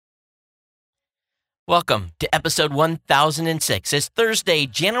Welcome to episode 1006. It's Thursday,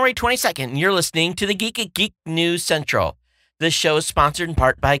 January 22nd, and you're listening to the Geek at Geek News Central. This show is sponsored in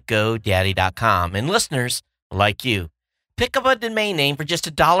part by GoDaddy.com and listeners like you. Pick up a domain name for just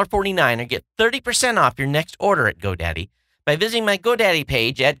 $1.49 or get 30% off your next order at GoDaddy by visiting my GoDaddy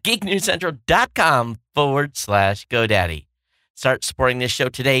page at geeknewscentral.com/GoDaddy. Start supporting this show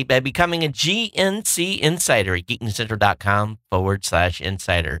today by becoming a GNC Insider at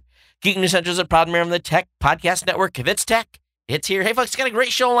geeknewscentral.com/insider. Geek News Central is a proud member of the Tech Podcast Network. If it's tech, it's here. Hey, folks, got a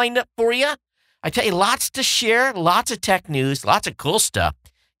great show lined up for you. I tell you, lots to share, lots of tech news, lots of cool stuff.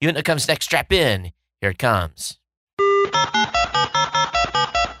 You know what comes next? Strap in. Here it comes.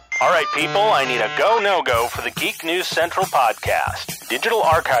 All right, people, I need a go, no-go for the Geek News Central podcast. Digital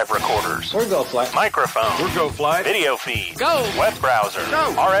archive recorders. We're go flight. Microphone. We're go flight. Video feed. Go. Web browser.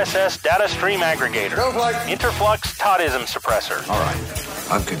 Go. RSS data stream aggregator. Go flight. Interflux Toddism suppressor. All right.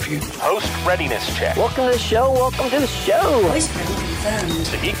 I'm confused. Host readiness check. Welcome to the show. Welcome to the show. Voice ready confirmed.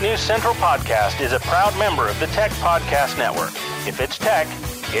 The Geek News Central podcast is a proud member of the Tech Podcast Network. If it's tech,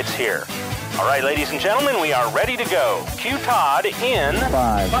 it's here. All right, ladies and gentlemen, we are ready to go. Cue Todd in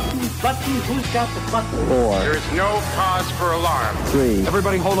 5, Button, who's got the button? 4, There is no cause for alarm. 3,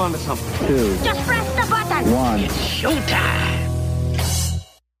 Everybody hold on to something. 2, Just press the button. 1.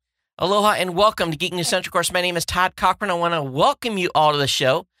 Aloha and welcome to Geek News Central. Of course, my name is Todd Cochran. I want to welcome you all to the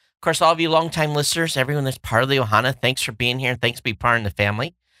show. Of course, all of you longtime listeners, everyone that's part of the Ohana, thanks for being here and thanks for being part of the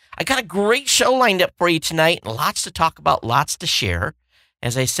family. I got a great show lined up for you tonight. Lots to talk about, lots to share.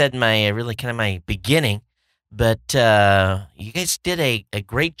 As I said, my beginning, but you guys did a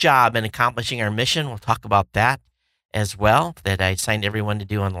great job in accomplishing our mission. We'll talk about that as well, that I assigned everyone to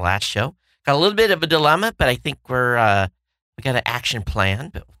do on the last show. Got a little bit of a dilemma, but I think we got an action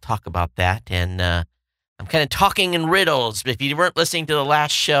plan, but we'll talk about that. And I'm kind of talking in riddles, but if you weren't listening to the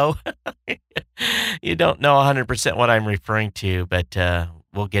last show, you don't know 100% what I'm referring to, but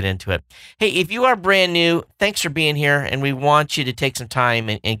we'll get into it. Hey, if you are brand new, thanks for being here, and we want you to take some time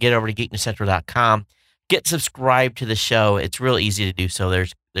and get over to geeknewscentral.com. Get subscribed to the show. It's real easy to do so.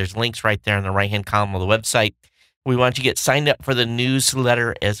 There's links right there in the right-hand column of the website. We want you to get signed up for the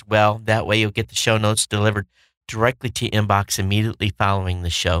newsletter as well. That way you'll get the show notes delivered directly to your inbox immediately following the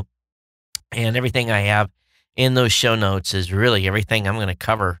show. And everything I have in those show notes is really everything I'm going to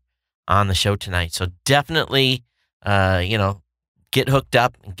cover on the show tonight. So definitely, get hooked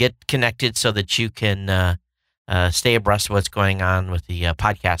up and get connected so that you can stay abreast of what's going on with the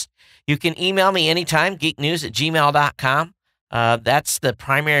podcast. You can email me anytime, geeknews@gmail.com. That's the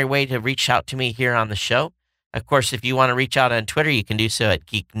primary way to reach out to me here on the show. Of course, if you want to reach out on Twitter, you can do so at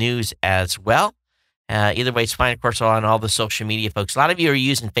Geek News as well. Either way, it's fine, of course, on all the social media folks. A lot of you are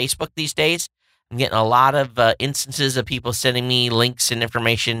using Facebook these days. I'm getting a lot of instances of people sending me links and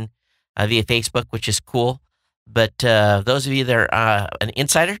information via Facebook, which is cool. But those of you that are an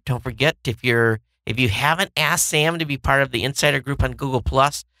insider, don't forget, if you haven't asked Sam to be part of the insider group on Google+,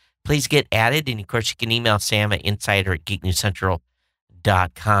 please get added. And, of course, you can email Sam at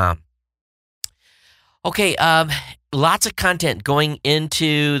insider@geeknewscentral.com. Okay, lots of content going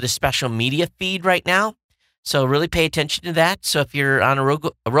into the special media feed right now. So really pay attention to that. So if you're on a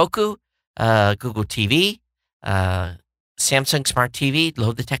Roku, Google TV, Samsung Smart TV,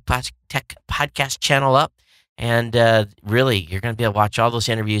 load the Tech Podcast channel up. And really, you're going to be able to watch all those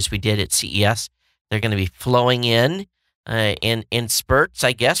interviews we did at CES. They're going to be flowing in spurts,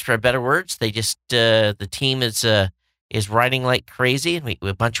 I guess, for better words. They just the team is writing like crazy, and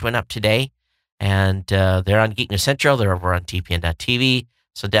a bunch went up today. And they're on Geek News Central. They're over on TPN.TV.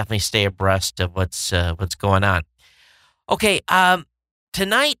 So definitely stay abreast of what's going on. Okay,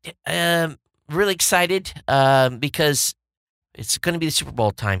 tonight, really excited because it's going to be the Super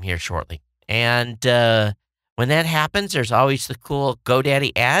Bowl time here shortly. And when that happens, there's always the cool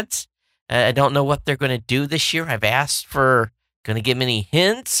GoDaddy ads. I don't know what they're going to do this year. I've asked for, going to give them any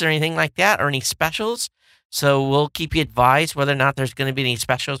hints or anything like that or any specials. So we'll keep you advised whether or not there's going to be any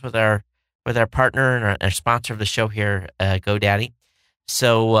specials with our partner and our sponsor of the show here, GoDaddy.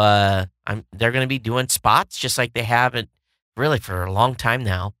 So they're going to be doing spots just like they have it really for a long time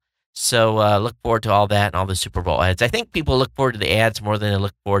now. So look forward to all that and all the Super Bowl ads. I think people look forward to the ads more than they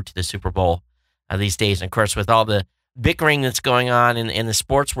look forward to the Super Bowl these days. And, of course, with all the bickering that's going on in the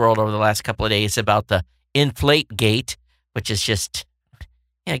sports world over the last couple of days about the inflate gate, which is just,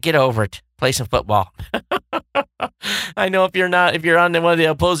 get over it. Play some football. I know if you're on one of the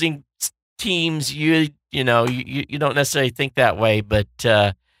opposing teams, you don't necessarily think that way, but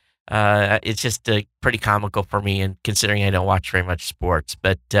it's just pretty comical for me, and considering I don't watch very much sports.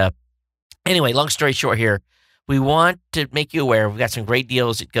 But anyway, long story short here, we want to make you aware we've got some great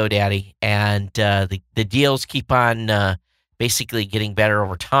deals at GoDaddy, and the deals keep on basically getting better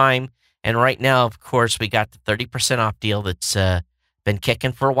over time. And right now, of course, we got the 30% off deal that's been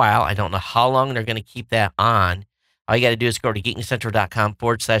kicking for a while. I don't know how long they're going to keep that on. All you got to do is go to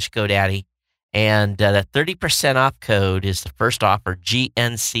geeknewscentral.com/GoDaddy. And that 30% off code is the first offer.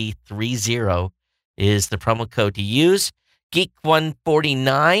 GNC30 is the promo code to use.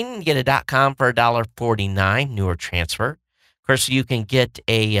 Geek149, get a .com for $1.49, newer transfer. Of course, you can get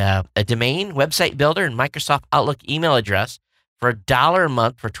a domain, website builder, and Microsoft Outlook email address for $1 a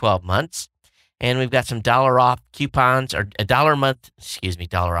month for 12 months. And we've got some dollar off coupons, or $1 a month,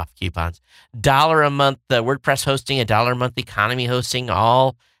 dollar off coupons. $1 a month WordPress hosting, $1 a month economy hosting,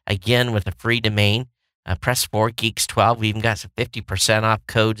 all again with a free domain. Press 4, Geeks12. We even got some 50% off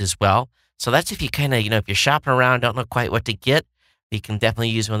codes as well. So that's if you kind of, if you're shopping around, don't know quite what to get, you can definitely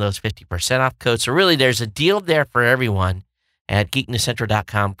use one of those 50% off codes. So really, there's a deal there for everyone at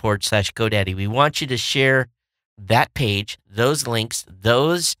geeknewscentral.com/GoDaddy. We want you to share that page, those links,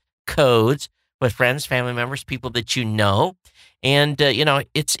 those codes with friends, family members, people that you know. And,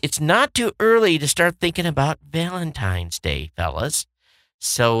 it's not too early to start thinking about Valentine's Day, fellas.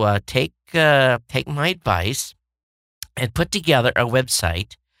 So take my advice and put together a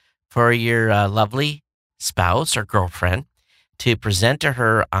website for your lovely spouse or girlfriend to present to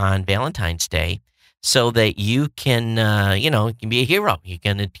her on Valentine's Day, so that you can, you can be a hero. It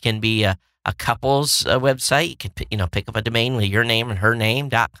can be a couple's website. You can, pick up a domain with your name and her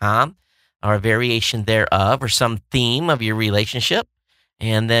name.com, or a variation thereof, or some theme of your relationship,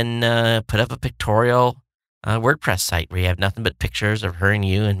 and then put up a pictorial WordPress site where you have nothing but pictures of her and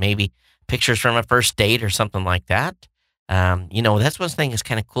you, and maybe pictures from a first date or something like that. That's one thing that's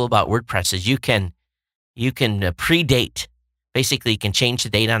kind of cool about WordPress is you can predate. Basically, you can change the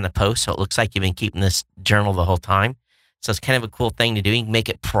date on the post so it looks like you've been keeping this journal the whole time. So it's kind of a cool thing to do. You can make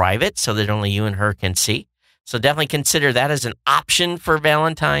it private so that only you and her can see. So definitely consider that as an option for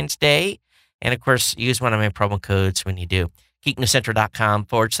Valentine's Day. And, of course, use one of my promo codes when you do.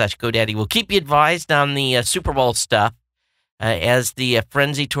 geeknewscentral.com/GoDaddy. We'll keep you advised on the Super Bowl stuff as the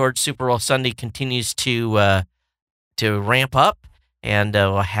frenzy towards Super Bowl Sunday continues to ramp up, and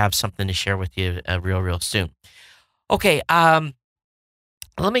we'll have something to share with you real soon. Okay,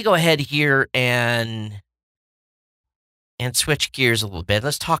 let me go ahead here and switch gears a little bit.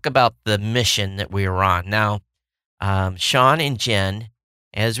 Let's talk about the mission that we were on. Now, Sean and Jen,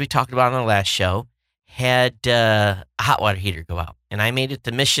 as we talked about on the last show, had a hot water heater go out. And I made it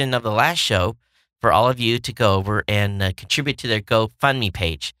the mission of the last show for all of you to go over and contribute to their GoFundMe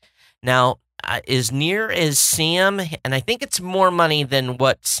page. Now, as near as Sam, and I think it's more money than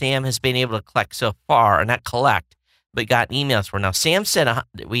what Sam has been able to collect so far, or not collect, but got emails for. Now, Sam said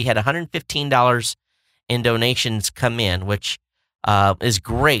we had $115 in donations come in, which is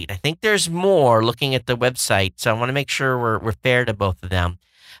great. I think there's more looking at the website, so I want to make sure we're fair to both of them.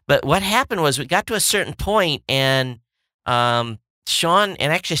 But what happened was we got to a certain point, and Sean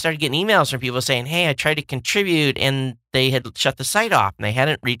and actually started getting emails from people saying, hey, I tried to contribute, and they had shut the site off, and they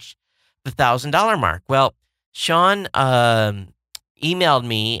hadn't reached the $1,000 mark. Well, Sean emailed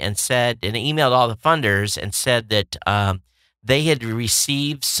me and emailed all the funders and said that they had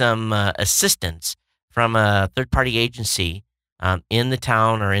received some assistance from a third-party agency in the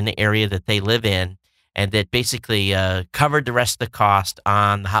town or in the area that they live in, and that basically covered the rest of the cost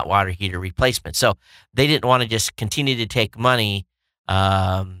on the hot water heater replacement. So they didn't want to just continue to take money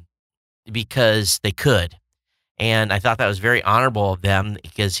because they could. And I thought that was very honorable of them,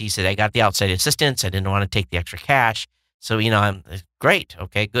 because he said, I got the outside assistance. I didn't want to take the extra cash. So, I'm great.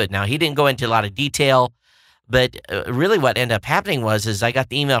 Okay, good. Now, he didn't go into a lot of detail, but really what ended up happening was I got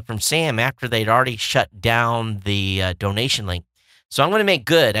the email from Sam after they'd already shut down the donation link. So I'm going to make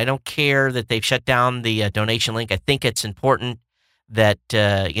good. I don't care that they've shut down the donation link. I think it's important that,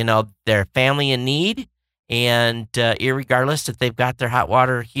 they're family in need, and irregardless if they've got their hot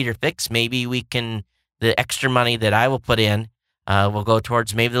water heater fixed, maybe the extra money that I will put in will go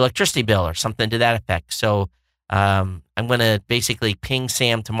towards maybe the electricity bill or something to that effect. So I'm going to basically ping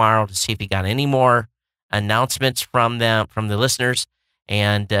Sam tomorrow to see if he got any more announcements from the listeners.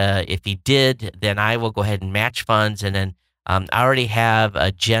 And if he did, then I will go ahead and match funds. And then I already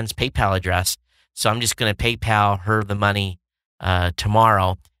have Jen's PayPal address, so I'm just going to PayPal her the money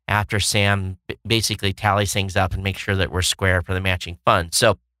tomorrow after Sam basically tallies things up and make sure that we're square for the matching fund.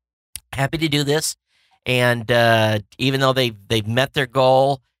 So happy to do this. And even though they've met their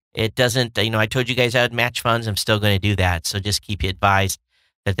goal, it doesn't, I told you guys I would match funds. I'm still going to do that. So just keep you advised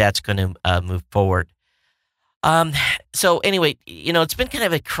that that's going to move forward. So anyway, it's been kind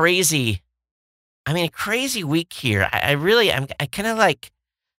of a crazy I mean, a crazy week here. I really, I kind of like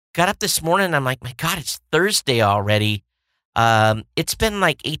got up this morning and I'm like, my God, it's Thursday already. It's been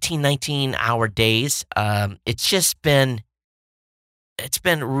like 18, 19-hour days. It's been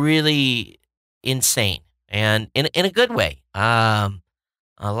really insane and in a good way.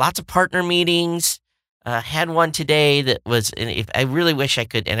 Lots of partner meetings. Had one today that was, and if I really wish I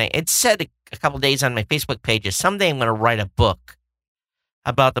could, and I had said a couple days on my Facebook pages, someday I'm going to write a book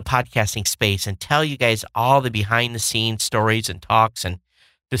about the podcasting space and tell you guys all the behind the scenes stories and talks and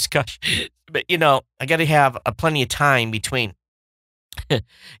discussion. But, I got to have plenty of time between,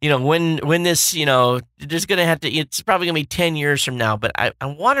 when this, there's going to have to, it's probably going to be 10 years from now, but I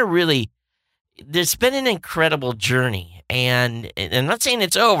want to really, there's been an incredible journey, and I'm not saying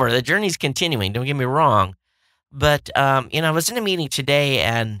it's over. The journey's continuing. Don't get me wrong. But, I was in a meeting today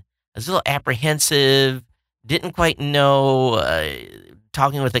and I was a little apprehensive, didn't quite know,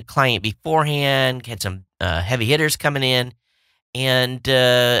 talking with a client beforehand, had some heavy hitters coming in, and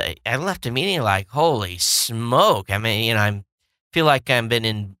I left the meeting like, holy smoke. I mean, I feel like I've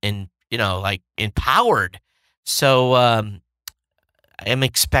been like empowered. So I'm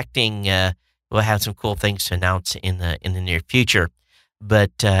expecting we'll have some cool things to announce in the near future.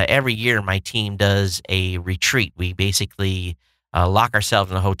 But every year my team does a retreat. We basically lock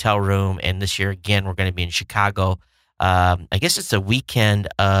ourselves in a hotel room, and this year again we're going to be in Chicago. I guess it's the weekend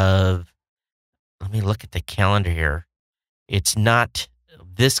of. Let me look at the calendar here. It's not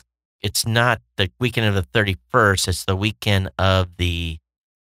the weekend of the 31st. It's the weekend of the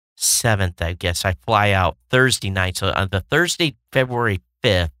 7th, I guess. I fly out Thursday night. So on the Thursday, February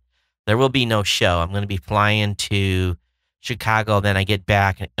 5th, there will be no show. I'm going to be flying to Chicago. Then I get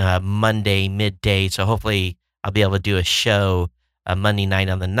back Monday midday. So hopefully I'll be able to do a show Monday night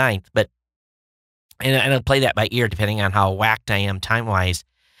on the 9th. And I'll play that by ear depending on how whacked I am time-wise.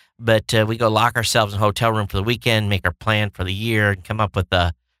 But we go lock ourselves in a hotel room for the weekend, make our plan for the year, and come up with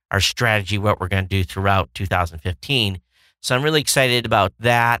our strategy, what we're going to do throughout 2015. So I'm really excited about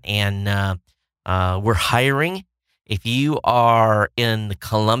that, and we're hiring. If you are in the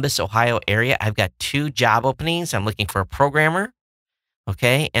Columbus, Ohio area, I've got 2 job openings. I'm looking for a programmer,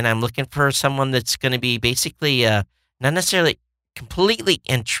 okay? And I'm looking for someone that's going to be basically not necessarily completely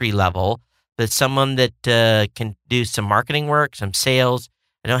entry level, but someone that can do some marketing work, some sales.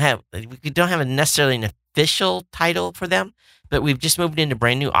 We don't have necessarily an official title for them, but we've just moved into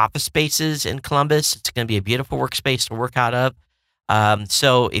brand new office spaces in Columbus. It's going to be a beautiful workspace to work out of.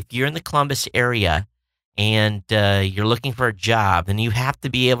 So if you're in the Columbus area and you're looking for a job, then you have to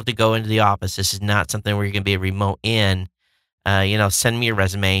be able to go into the office. This is not something where you're going to be a remote in. Send me your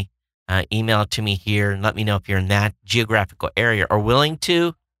resume, email it to me here, and let me know if you're in that geographical area or willing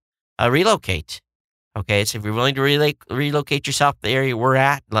to relocate. Okay, so if you're willing to relocate yourself to the area we're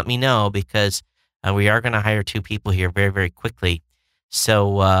at, let me know, because we are going to hire 2 people here very, very quickly.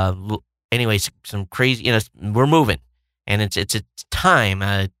 So, anyways, some crazy, we're moving, and it's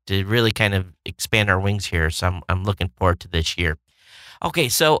time to really kind of expand our wings here. So I'm looking forward to this year. Okay,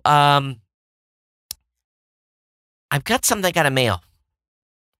 so I've got something I got to mail,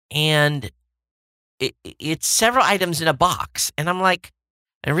 and it's several items in a box, and I'm like,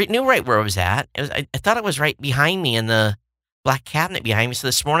 I knew right where it was at. I thought it was right behind me in the black cabinet behind me. So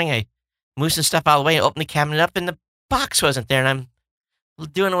this morning I moved some stuff out of the way and opened the cabinet up, and the box wasn't there. And I'm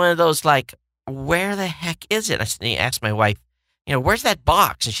doing one of those like, where the heck is it? I asked my wife, where's that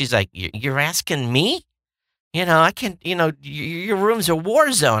box? And she's like, you're asking me? I can't, your room's a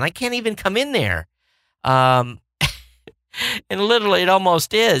war zone. I can't even come in there. And literally it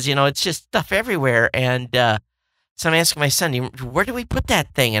almost is, it's just stuff everywhere. And so I'm asking my son, where do we put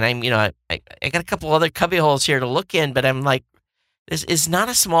that thing? And I'm, I got a couple other cubby holes here to look in, but I'm like, this is not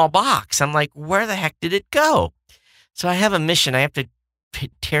a small box. I'm like, where the heck did it go? So I have a mission. I have to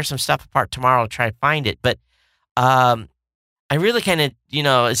tear some stuff apart tomorrow to try to find it. But I really kind of,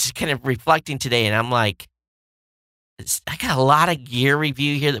 it's kind of reflecting today, and I'm like, I got a lot of gear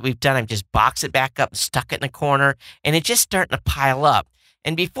review here that we've done. I've just boxed it back up and stuck it in a corner, and it's just starting to pile up.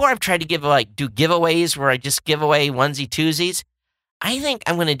 And before I've tried to do giveaways where I just give away onesie twosies, I think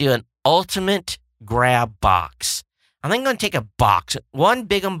I'm going to do an ultimate grab box. I'm going to take a box, one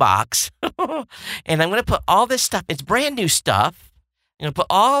big box, and I'm going to put all this stuff. It's brand new stuff. I'm going to put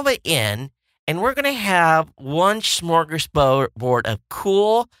all of it in, and we're going to have one smorgasbord of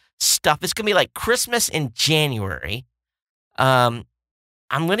cool stuff. It's going to be like Christmas in January. I'm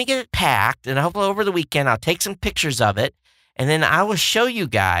going to get it packed, and hopefully over the weekend I'll take some pictures of it. And then I will show you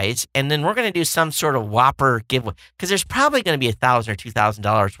guys, and then we're going to do some sort of whopper giveaway, because there's probably going to be $1,000 or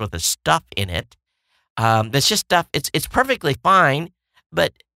 $2,000 worth of stuff in it. That's just stuff. It's perfectly fine,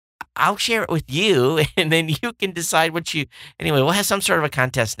 but I'll share it with you, and then you can decide what you. Anyway, we'll have some sort of a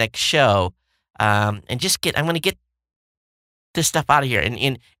contest next show, and just I'm going to get this stuff out of here,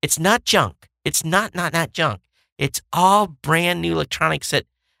 and it's not junk. It's not junk. It's all brand new electronics that.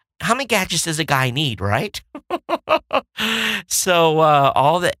 How many gadgets does a guy need, right? So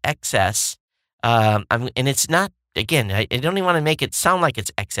all the excess, and it's not. Again, I don't even want to make it sound like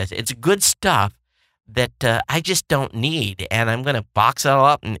it's excess. It's good stuff that I just don't need, and I'm going to box it all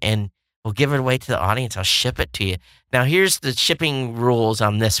up and we'll give it away to the audience. I'll ship it to you. Now, here's the shipping rules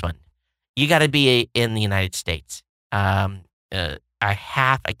on this one. You got to be in the United States. I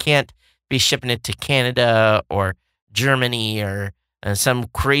can't be shipping it to Canada or Germany or some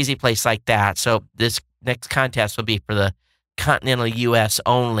crazy place like that. So this next contest will be for the continental U.S.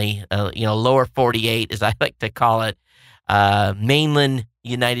 only, lower 48, as I like to call it, mainland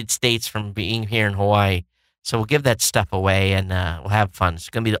United States from being here in Hawaii. So we'll give that stuff away and we'll have fun.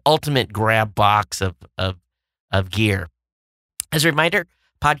 It's going to be the ultimate grab box of gear. As a reminder,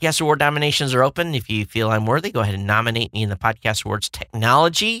 Podcast Award nominations are open. If you feel I'm worthy, go ahead and nominate me in the Podcast Awards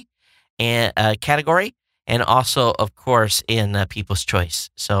Technology and category. And also, of course, in People's Choice.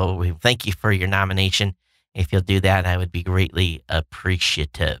 So we thank you for your nomination. If you'll do that, I would be greatly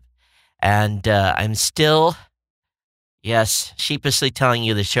appreciative. And I'm still, yes, sheepishly telling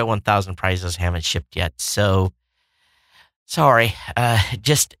you the show 1000 prizes haven't shipped yet. So sorry.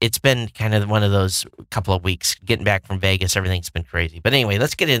 It's been kind of one of those couple of weeks. Getting back from Vegas, everything's been crazy. But anyway,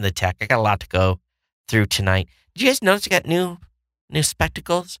 let's get into the tech. I got a lot to go through tonight. Did you guys notice I got new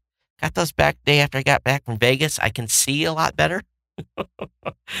spectacles? Got those back day after I got back from Vegas. I can see a lot better.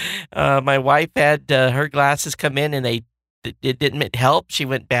 My wife had her glasses come in and it didn't help. She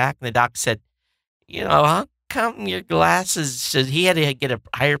went back and the doc said, how come your glasses? So he had to get a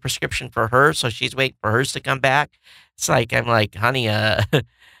higher prescription for her. So she's waiting for hers to come back. It's like, I'm like, honey,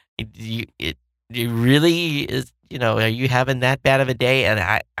 it really is, are you having that bad of a day? And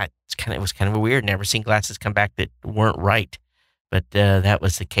it was kind of weird. Never seen glasses come back that weren't right. But that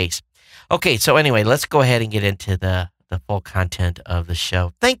was the case. Okay, so anyway, let's go ahead and get into the full content of the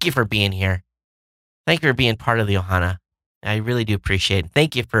show. Thank you for being here. Thank you for being part of the Ohana. I really do appreciate it.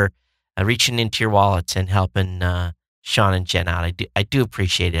 Thank you for reaching into your wallets and helping Sean and Jen out. I do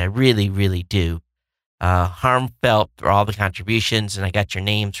appreciate it. I really, really do. Harmfelt for all the contributions, and I got your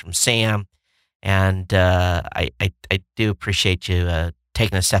names from Sam, and I do appreciate you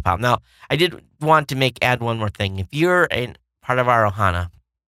taking a step out. Now, I did want to add one more thing. If you're part of our Ohana,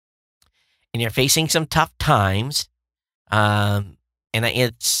 and you're facing some tough times,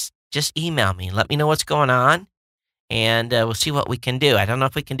 it's just email me. Let me know what's going on, and we'll see what we can do. I don't know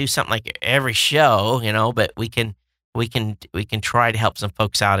if we can do something like every show, but we can try to help some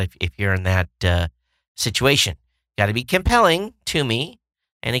folks out if you're in that situation. Got to be compelling to me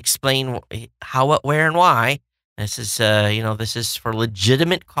and explain how, what, where, and why. This is this is for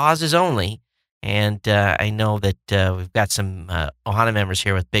legitimate causes only. And I know that we've got some Ohana members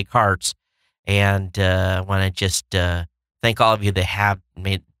here with big hearts, and I want to just thank all of you that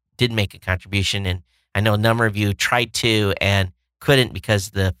did make a contribution. And I know a number of you tried to and couldn't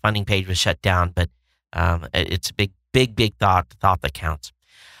because the funding page was shut down. But it's a big thought that counts.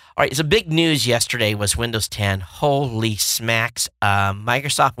 All right, so big news yesterday was Windows 10. Holy smacks!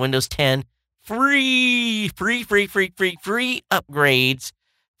 Microsoft Windows 10 free upgrades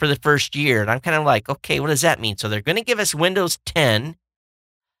for the first year. And I'm kind of like, okay, what does that mean? So they're going to give us Windows 10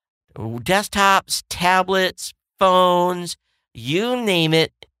 desktops, tablets, phones, you name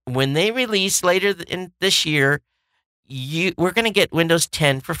it. When they release later in this year, we're going to get Windows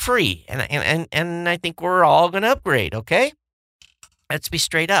 10 for free. And I think we're all going to upgrade, okay? Let's be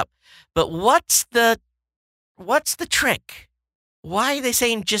straight up. But what's the trick? Why are they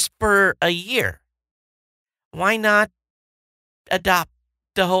saying just for a year? Why not adopt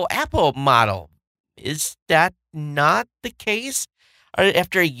the whole Apple model? Is that not the case? Or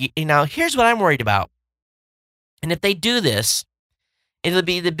after a year, here's what I'm worried about. And if they do this, it'll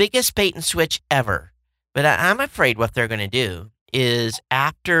be the biggest bait and switch ever. But I'm afraid what they're going to do is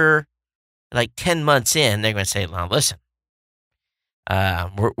after like 10 months in, they're going to say, well, listen,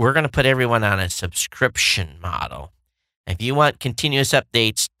 we're going to put everyone on a subscription model. If you want continuous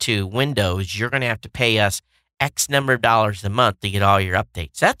updates to Windows, you're going to have to pay us X number of dollars a month to get all your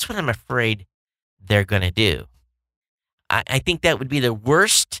updates. That's what I'm afraid they're going to do. I think that would be the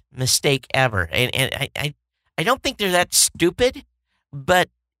worst mistake ever. And I don't think they're that stupid, but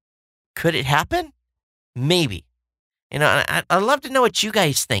could it happen? Maybe. I'd love to know what you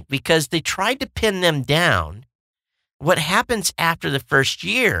guys think, because they tried to pin them down. What happens after the first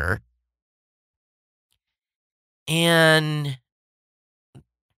year? And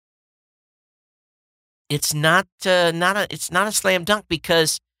it's not a slam dunk,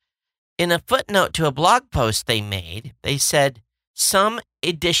 because in a footnote to a blog post they made, they said some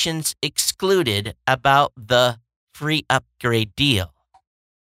editions excluded about the free upgrade deal.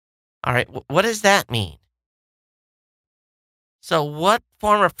 All right, what does that mean? So what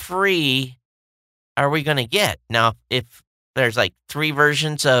form of free are we going to get? Now, if there's like 3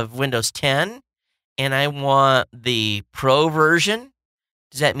 versions of Windows 10 and I want the Pro version,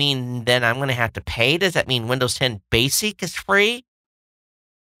 does that mean then I'm going to have to pay? Does that mean Windows 10 Basic is free?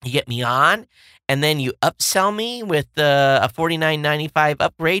 You get me on, and then you upsell me with a $49.95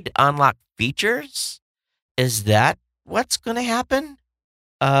 upgrade to unlock features? Is that what's going to happen?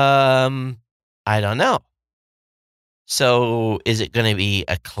 I don't know. So is it going to be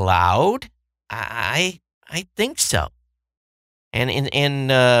a cloud? I think so. And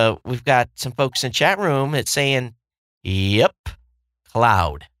we've got some folks in chat room that's saying, yep,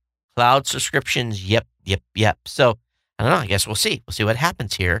 cloud subscriptions. Yep. So I don't know. I guess we'll see. We'll see what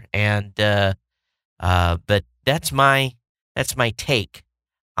happens here. And but that's my take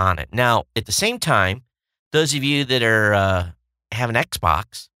on it. Now, at the same time, those of you that are have an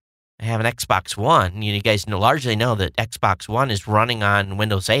Xbox One, you guys largely know that Xbox One is running on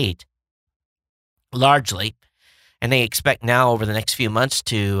Windows 8, largely, and they expect now over the next few months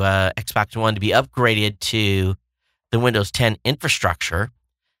to Xbox One to be upgraded to the Windows 10 infrastructure.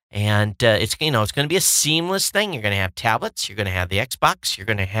 And it's going to be a seamless thing. You're going to have tablets, you're going to have the Xbox, you're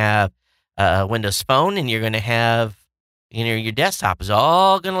going to have a Windows Phone, and you're going to have your desktop is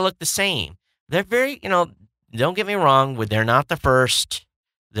all going to look the same. They're very, don't get me wrong, they're not the first,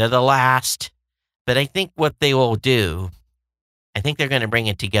 they're the last. But I think what they will do, I think they're going to bring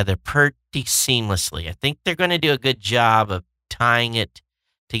it together pretty seamlessly. I think they're going to do a good job of tying it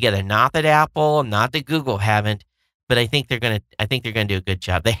together. Not that Apple, not that Google haven't, but I think they're going to do a good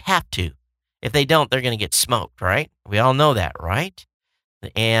job. They have to. If they don't, they're going to get smoked, right? We all know that, right?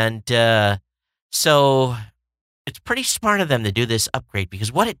 And so it's pretty smart of them to do this upgrade,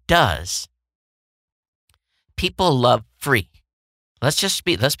 because what it does, people love free. Let's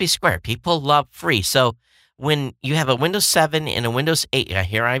be square. People love free. So when you have a Windows 7 and a Windows 8,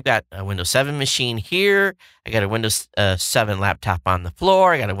 here I've got a Windows 7 machine here. I got a Windows 7 laptop on the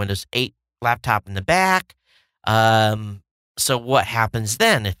floor. I got a Windows 8 laptop in the back. So what happens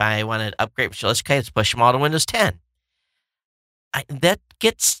then if I want to upgrade? So let's push them all to Windows 10. That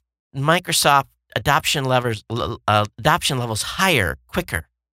gets Microsoft adoption levels higher, quicker,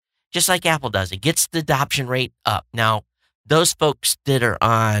 just like Apple does. It gets the adoption rate up. Now, those folks that are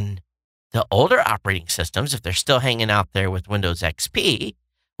on the older operating systems, if they're still hanging out there with Windows XP,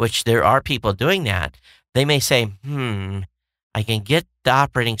 which there are people doing that, they may say, I can get the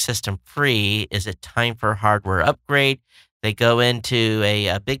operating system free. Is it time for a hardware upgrade? They go into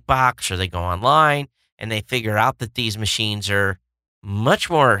a big box, or they go online, and they figure out that these machines are much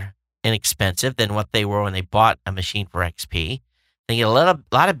more inexpensive than what they were when they bought a machine for XP. They get a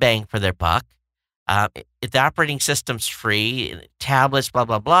lot of bang for their buck. If the operating system's free, tablets, blah,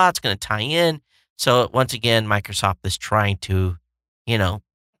 blah, blah, it's going to tie in. So once again, Microsoft is trying to,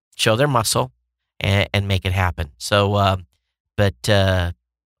 show their muscle and make it happen. So, we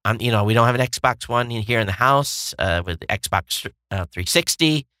don't have an Xbox One here in the house with the Xbox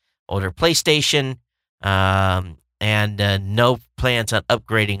 360, older PlayStation, and no plans on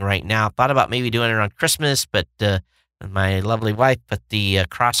upgrading right now. Thought about maybe doing it around Christmas, but my lovely wife put the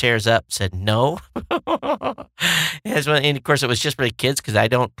crosshairs up, said no. And of course, it was just for the kids because I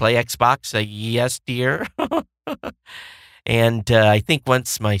don't play Xbox. So yes, dear. And I think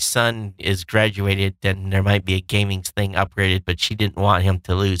once my son is graduated, then there might be a gaming thing upgraded, but she didn't want him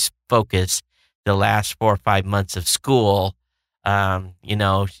to lose focus the last 4 or 5 months of school.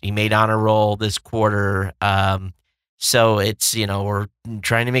 He made honor roll this quarter. So it's, we're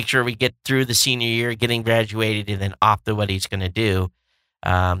trying to make sure we get through the senior year, getting graduated, and then off to what he's going to do.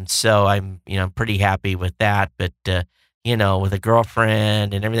 So I'm pretty happy with that. But, with a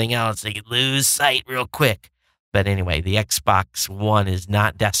girlfriend and everything else, they lose sight real quick. But anyway, the Xbox One is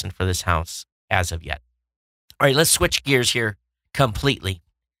not destined for this house as of yet. All right, let's switch gears here completely.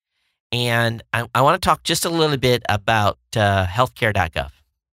 And I want to talk just a little bit about healthcare.gov.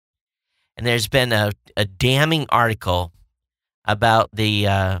 And there's been a damning article about the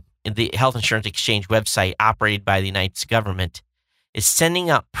Health Insurance Exchange website operated by the United States government is sending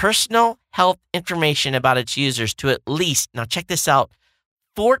out personal health information about its users to at least, now check this out,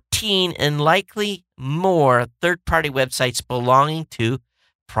 14 and likely more third-party websites belonging to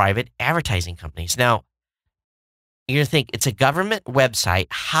private advertising companies. Now, you're going to think it's a government website.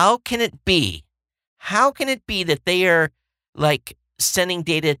 How can it be that they are like sending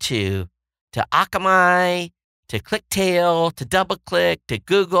data to to Akamai, to ClickTail, to DoubleClick, to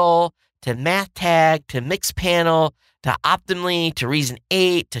Google, to MathTag, to Mixpanel, to Optimally, to Reason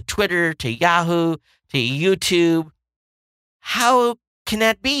 8, to Twitter, to Yahoo, to YouTube. How can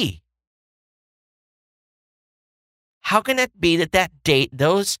that be? How can it be that that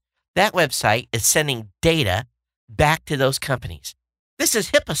website is sending data back to those companies? This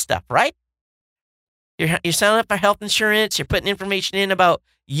is HIPAA stuff, right? You're signing up for health insurance. You're putting information in about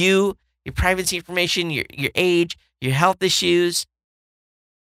you, your privacy information, your age, your health issues.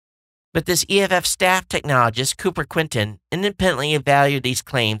 But this EFF staff technologist, Cooper Quinton, independently evaluated these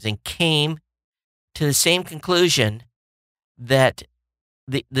claims and came to the same conclusion that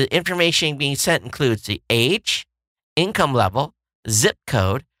the information being sent includes the age, income level, zip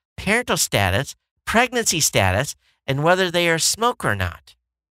code, parental status, pregnancy status, and whether they are a smoker or not.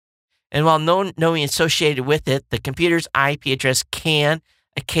 And while knowing associated with it, the computer's IP address can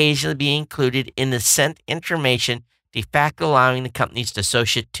occasionally be included in the sent information, de facto allowing the companies to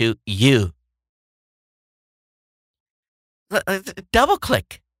associate to you.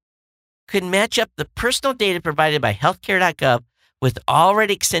 DoubleClick could match up the personal data provided by healthcare.gov with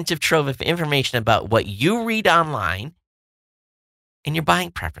already extensive trove of information about what you read online and your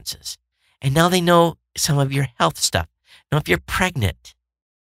buying preferences. And now they know some of your health stuff. Know if you're pregnant.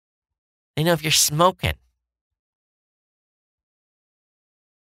 They know if you're smoking.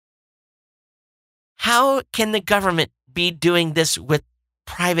 How can the government be doing this with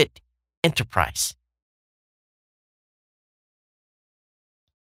private enterprise?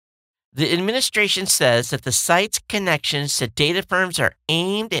 The administration says that the site's connections to data firms are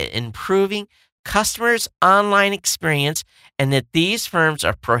aimed at improving customers' online experience and that these firms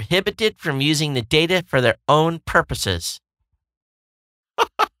are prohibited from using the data for their own purposes.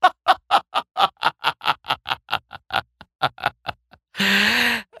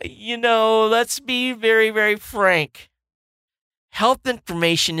 Let's be very, very frank. Health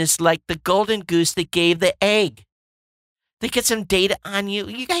information is like the golden goose that gave the egg. They get some data on you.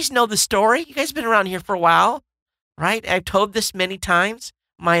 You guys know the story. You guys have been around here for a while, right? I've told this many times.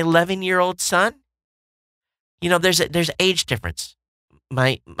 My 11-year-old son, there's age difference.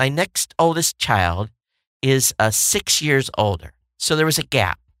 My next oldest child is 6 years older. So there was a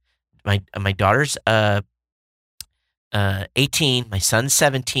gap. My daughter's 18, my son's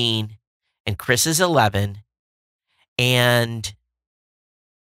 17, and Chris is 11. And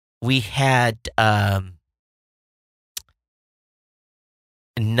we had not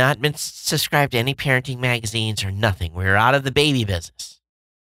been subscribed to any parenting magazines or nothing. We were out of the baby business.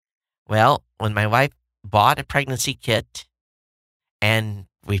 Well, when my wife bought a pregnancy kit and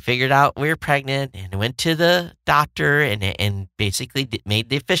we figured out we were pregnant and went to the doctor and basically made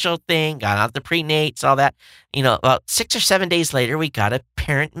the official thing, got out the prenates, all that. About 6 or 7 days later, we got a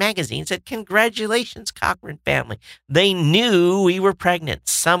parent magazine that said, "Congratulations, Cochran family." They knew we were pregnant.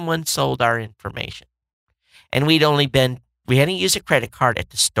 Someone sold our information. And we hadn't used a credit card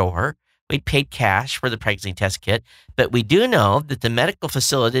at the store. We'd paid cash for the pregnancy test kit. But we do know that the medical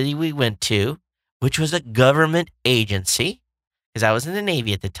facility we went to, which was a government agency, because I was in the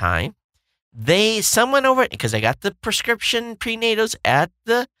Navy at the time, because I got the prescription prenatals at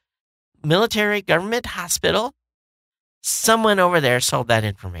the military government hospital, someone over there sold that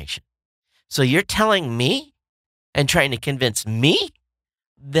information. So you're telling me and trying to convince me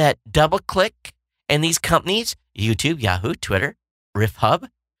that DoubleClick and these companies, YouTube, Yahoo, Twitter, RiffHub,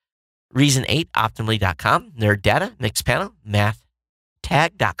 Reason 8, Optimally.com, Nerd Data, Mixpanel,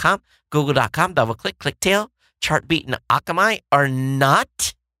 MathTag.com, Google.com, DoubleClick, ClickTail, Chartbeat, and Akamai are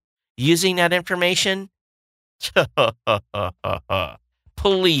not using that information?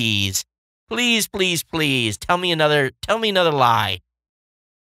 Please, please, please, please, tell me another lie.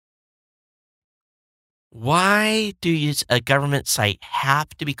 Why do a government site have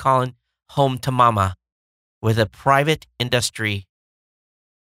to be calling home to mama with a private industry?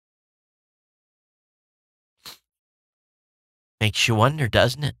 Makes you wonder,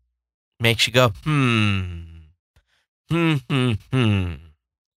 doesn't it? Makes you go,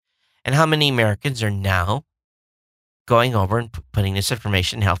 And how many Americans are now going over and putting this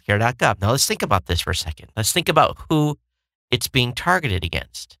information in healthcare.gov? Now, let's think about this for a second. Let's think about who it's being targeted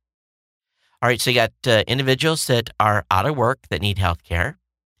against. All right, so you got individuals that are out of work that need healthcare.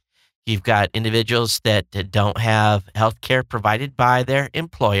 You've got individuals that don't have healthcare provided by their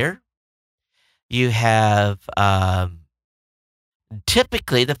employer. You have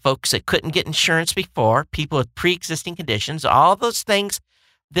typically the folks that couldn't get insurance before, people with pre-existing conditions, all those things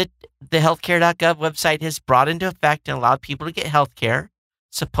that the healthcare.gov website has brought into effect and allowed people to get healthcare,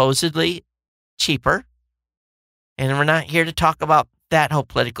 supposedly cheaper. And we're not here to talk about that whole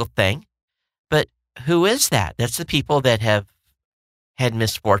political thing. who is that? That's the people that have had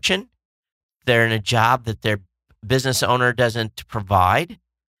misfortune. They're in a job that their business owner doesn't provide.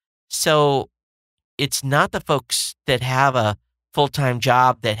 So it's not the folks that have a full-time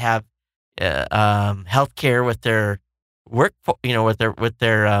job that have health care with their work, with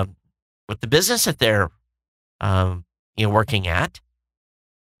the business that they're working at.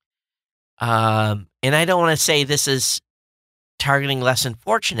 And I don't want to say this is targeting less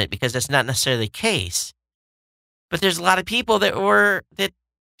unfortunate, because that's not necessarily the case. But there's a lot of people that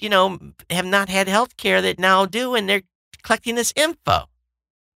have not had health care that now do, and they're collecting this info.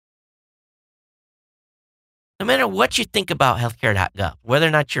 No matter what you think about healthcare.gov, whether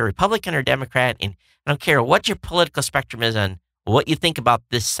or not you're a Republican or Democrat, and I don't care what your political spectrum is on what you think about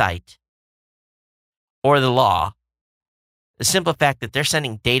this site or the law, the simple fact that they're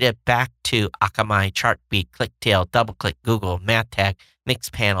sending data back to Akamai, Chartbeat, ClickTail, DoubleClick, Google, MathTag,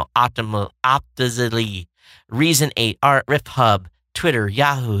 Mixpanel, Optizely, Reason 8, Art, RiffHub, Twitter,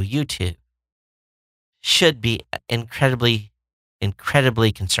 Yahoo, YouTube, should be incredibly,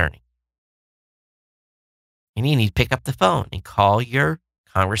 incredibly concerning. And you need to pick up the phone and call your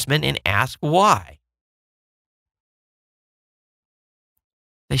congressman and ask why.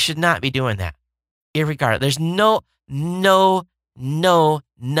 They should not be doing that. Irregardless, there's none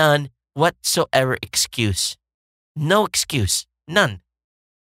whatsoever excuse. No excuse. None.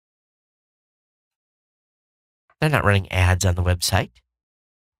 They're not running ads on the website.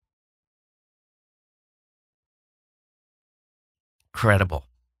 Incredible.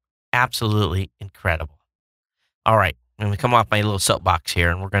 Absolutely incredible. All right. I'm going to come off my little soapbox here,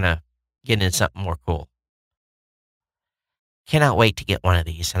 and we're going to get into something more cool. Cannot wait to get one of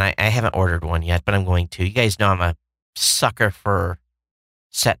these. And I haven't ordered one yet, but I'm going to. You guys know I'm a sucker for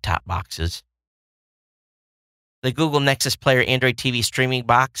set-top boxes. The Google Nexus Player Android TV streaming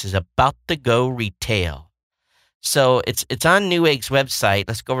box is about to go retail. So it's on Newegg's website.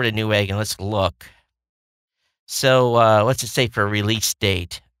 Let's go over to Newegg and let's look. So what's it say for a release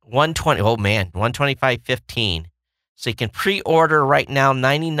date? 125.15. So you can pre-order right now,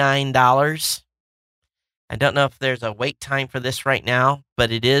 $99. I don't know if there's a wait time for this right now,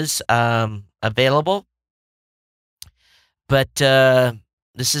 but it is available. But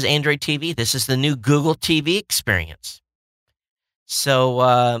this is Android TV. This is the new Google TV experience. So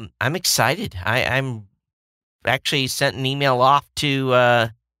I'm excited. I'm actually sent an email off to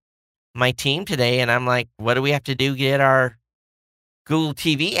my team today, and I'm like, what do we have to do to get our Google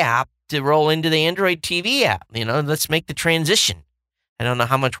TV app to roll into the Android TV app? Let's make the transition. I don't know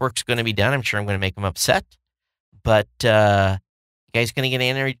how much work's going to be done. I'm sure I'm going to make them upset. But you guys going to get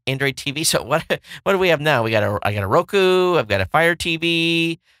Android TV? So what do we have now? I got a Roku. I've got a Fire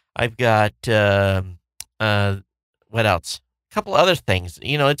TV. I've got what else? A couple other things.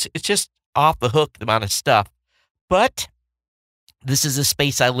 It's just off the hook, the amount of stuff. But this is a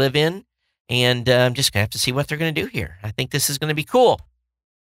space I live in, and I'm just going to have to see what they're going to do here. I think this is going to be cool.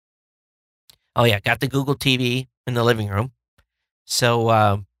 Oh, yeah, got the Google TV in the living room. So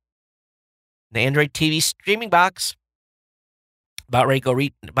the Android TV streaming box, about ready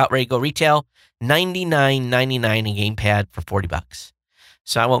to go retail, $99.99 a gamepad for $40.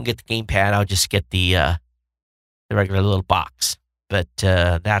 So I won't get the gamepad. I'll just get the regular little box. But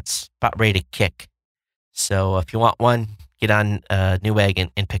that's about ready to kick. So if you want one, get on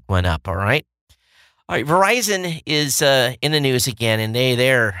Newegg and pick one up. All right. All right. Verizon is in the news again, and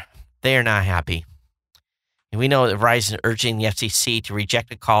they're not happy. And we know that Verizon is urging the FCC to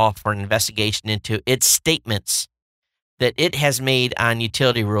reject a call for an investigation into its statements that it has made on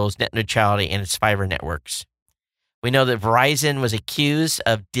utility rules, net neutrality, and its fiber networks. We know that Verizon was accused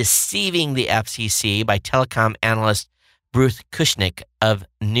of deceiving the FCC by telecom analyst Bruce Kushnick of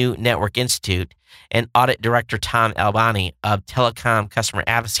New Network Institute and audit director Tom Albani of telecom customer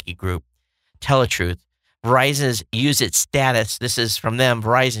advocacy group Teletruth. Verizon's used its status, this is from them,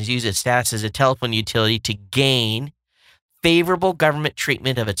 Verizon's used its status as a telephone utility to gain favorable government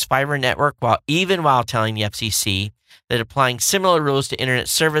treatment of its fiber network while telling the FCC that applying similar rules to internet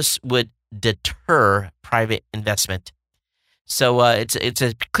service would deter private investment. So it's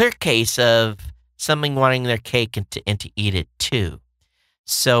a clear case of something wanting their cake and to eat it too.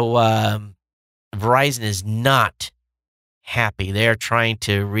 So Verizon is not happy. They're trying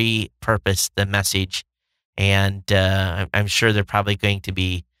to repurpose the message, and I'm sure they're probably going to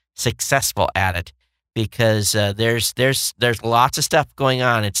be successful at it because there's lots of stuff going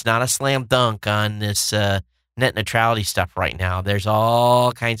on. It's not a slam dunk on this net neutrality stuff right now. There's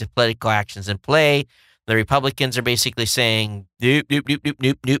all kinds of political actions in play. The Republicans are basically saying, nope, nope, nope, nope,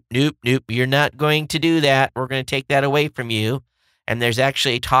 nope, nope, nope, nope. You're not going to do that. We're going to take that away from you. and there's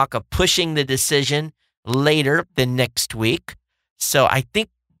actually talk of pushing the decision later the next week. So I think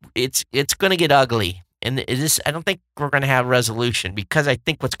it's going to get ugly, and I don't think we're going to have resolution, because I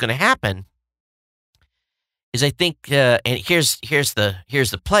think what's going to happen is, I think, and here's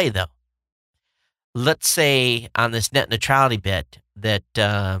the play though. Let's say on this net neutrality bit that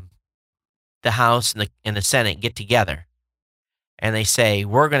the House and the Senate get together, and they say,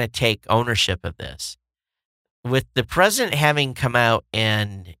 we're going to take ownership of this. With the president having come out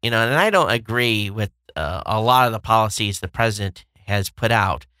and I don't agree with a lot of the policies the president has put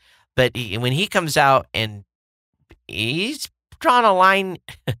out, but when he comes out and he's drawn a line,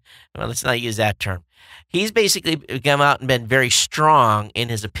 well, let's not use that term. He's basically come out and been very strong in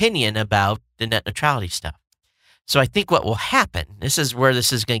his opinion about the net neutrality stuff. So I think what will happen, this is where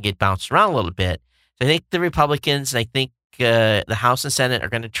this is going to get bounced around a little bit. I think the Republicans, and I think the House and Senate are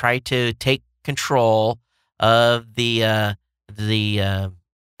going to try to take control of the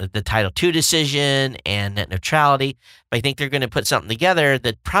Title II decision and net neutrality. But I think they're going to put something together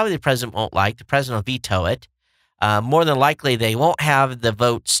that probably the president won't like. The president will veto it. More than likely, they won't have the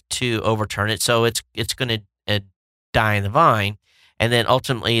votes to overturn it, so it's going to die in the vine. And then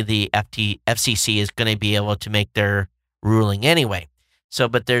ultimately, the FCC is going to be able to make their ruling anyway. So,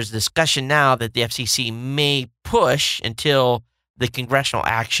 but there's discussion now that the FCC may push until the congressional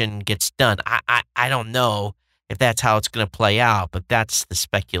action gets done. I don't know if that's how it's going to play out, but that's the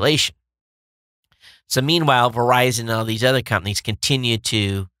speculation. So meanwhile, Verizon and all these other companies continue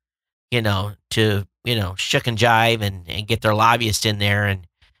to shuck and jive and get their lobbyists in there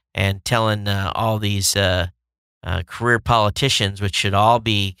and telling all these career politicians, which should all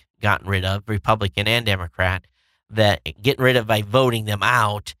be gotten rid of, Republican and Democrat, that getting rid of by voting them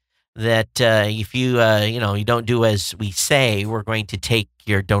out, that if you don't do as we say, we're going to take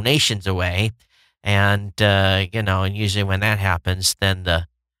your donations away. And, and usually when that happens, then the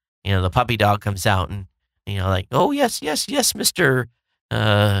puppy dog comes out and, like, oh, yes, Mr.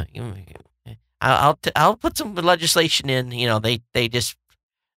 I'll put some legislation in,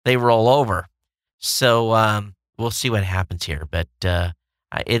 they roll over. So we'll see what happens here. But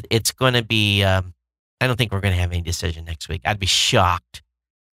it's going to be, I don't think we're going to have any decision next week. I'd be shocked,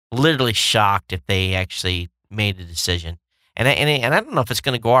 literally shocked, if they actually made a decision. And I don't know if it's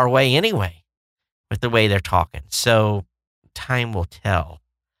going to go our way anyway, with the way they're talking. So time will tell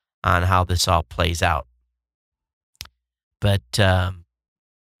on how this all plays out. But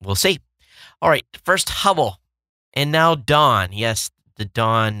we'll see. All right, first Hubble, and now Dawn. Yes, the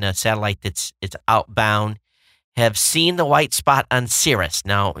Dawn satellite it's outbound, have seen the white spot on Cirrus.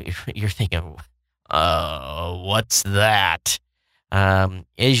 Now, you're thinking, what's that?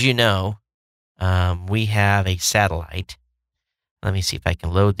 As you know, we have a satellite. Let me see if I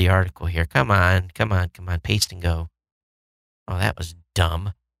can load the article here. Come on, paste and go. Oh, that was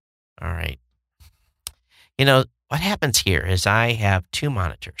dumb. All right. What happens here is I have two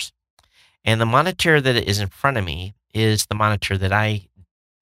monitors. And the monitor that is in front of me is the monitor that I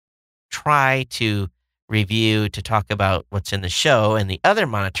try to review to talk about what's in the show. And the other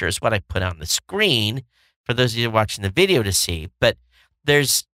monitor is what I put on the screen for those of you watching the video to see. But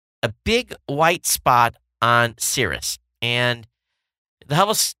there's a big white spot on Cirrus. And the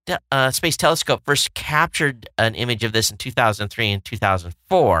Hubble Space Telescope first captured an image of this in 2003 and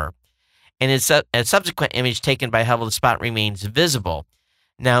 2004. And a subsequent image taken by Hubble, the spot remains visible.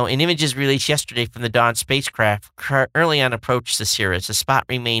 Now, in images released yesterday from the Dawn spacecraft, early on approach to Cirrus, the spot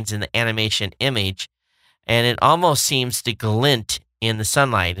remains in the animation image, and it almost seems to glint in the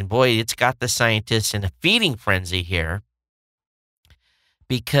sunlight. And boy, it's got the scientists in a feeding frenzy here,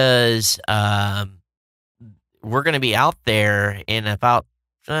 because we're going to be out there in about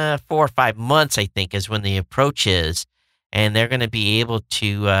 4 or 5 months, I think, is when the approach is, and they're going to be able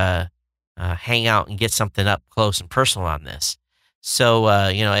to hang out and get something up close and personal on this. So,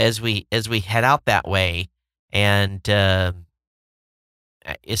 as we head out that way, and this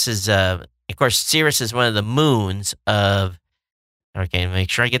is, of course, Cirrus is one of the moons of, okay,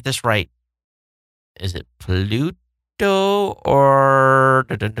 make sure I get this right. Is it Pluto or,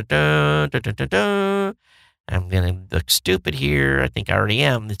 I'm going to look stupid here. I think I already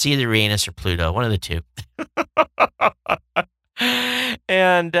am. It's either Uranus or Pluto, one of the two.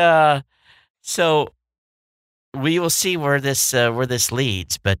 And so we will see where this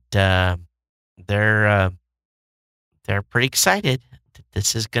leads, but they're pretty excited that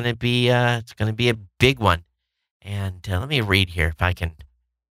this is going to be it's going to be a big one. And let me read here if I can.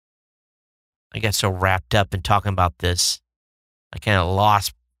 I got so wrapped up in talking about this, I kind of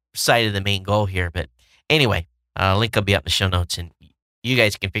lost sight of the main goal here. But anyway, link will be up in the show notes, and you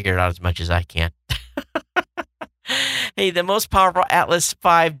guys can figure it out as much as I can. Hey, the most powerful Atlas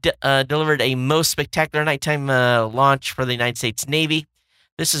V delivered a most spectacular nighttime launch for the United States Navy.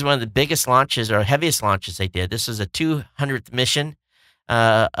 This is one of the biggest launches or heaviest launches they did. This was a 200th mission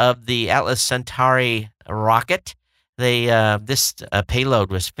of the Atlas Centauri rocket. This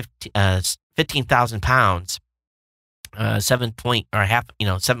payload was 15,000 pounds,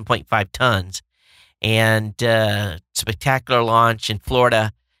 7.5 tons, and spectacular launch in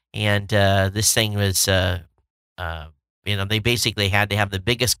Florida. And this thing was, they basically had to have the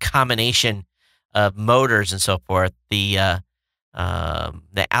biggest combination of motors and so forth. The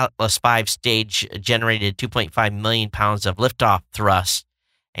Atlas V stage generated 2.5 million pounds of liftoff thrust,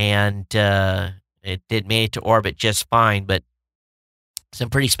 and it made it to orbit just fine. But some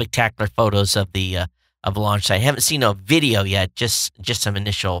pretty spectacular photos of the launch site. I haven't seen no video yet, just some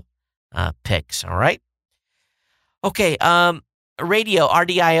initial pics. All right. Okay. Radio,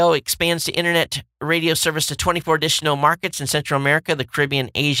 RDIO, expands the internet radio service to 24 additional markets in Central America, the Caribbean,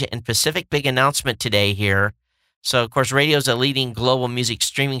 Asia, and Pacific. Big announcement today here. So, of course, radio is a leading global music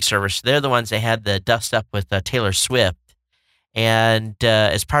streaming service. They're the ones that had the dust up with Taylor Swift. And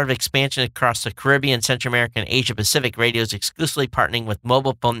as part of expansion across the Caribbean, Central America, and Asia Pacific, radio is exclusively partnering with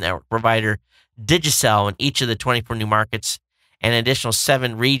mobile phone network provider Digicel in each of the 24 new markets and additional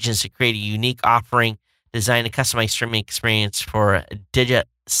 7 regions to create a unique offering designed to customize streaming experience for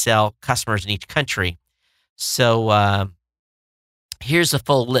Digicel customers in each country. So here's the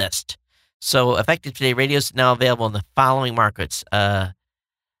full list. So effective today, radio is now available in the following markets: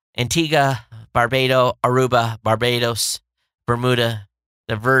 Antigua, Barbados, Aruba, Barbados, Bermuda,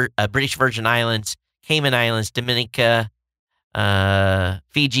 the British Virgin Islands, Cayman Islands, Dominica,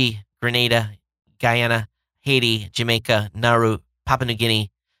 Fiji, Grenada, Guyana, Haiti, Jamaica, Nauru, Papua New Guinea,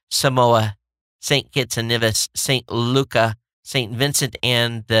 Samoa, St. Kitts and Nevis, St. Lucia, St. Vincent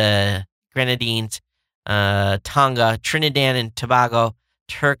and the Grenadines, Tonga, Trinidad and Tobago,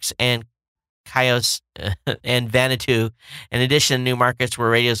 Turks and Caicos, and Vanuatu. In addition, new markets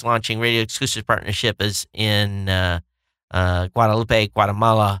where radio is launching radio exclusive partnership is in Guadalupe,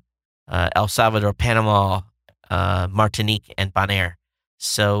 Guatemala, El Salvador, Panama, Martinique, and Bonaire.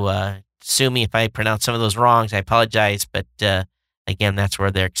 So sue me if I pronounce some of those wrong. I apologize, but again, that's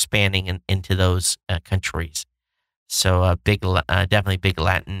where they're expanding into those countries. So definitely big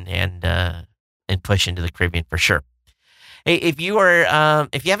Latin and push into the Caribbean for sure. Hey, if you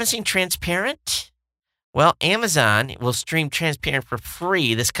haven't seen Transparent, well, Amazon will stream Transparent for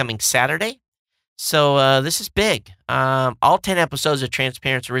free this coming Saturday. So this is big. All 10 episodes of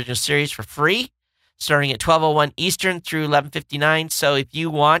Transparent's original series for free, starting at 12:01 Eastern through 11:59. So if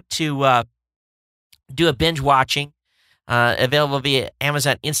you want to do a binge watching, available via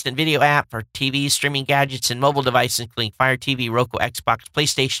Amazon Instant Video app for TV, streaming gadgets, and mobile devices, including Fire TV, Roku, Xbox,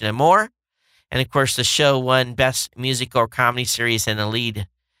 PlayStation, and more. And, of course, the show won Best Musical or Comedy Series, and the lead,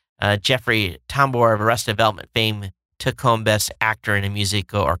 Jeffrey Tambor of Arrested Development fame, took home Best Actor in a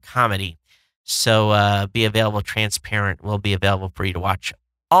Musical or Comedy. So be available. Transparent will be available for you to watch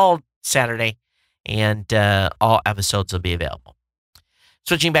all Saturday, and all episodes will be available.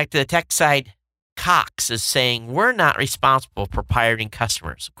 Switching back to the tech side, Cox is saying we're not responsible for pirating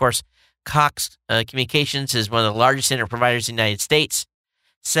customers. Of course, Cox Communications is one of the largest internet providers in the United States.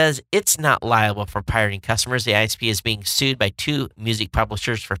 Says it's not liable for pirating customers. The ISP is being sued by 2 music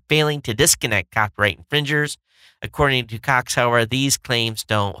publishers for failing to disconnect copyright infringers. According to Cox, however, these claims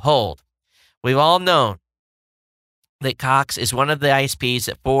don't hold. We've all known that Cox is one of the ISPs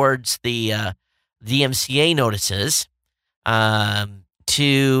that forwards the DMCA notices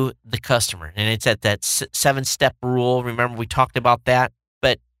to the customer. And it's at that 7-step rule. Remember, we talked about that.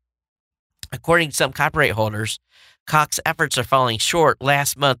 But according to some copyright holders, Cox efforts are falling short.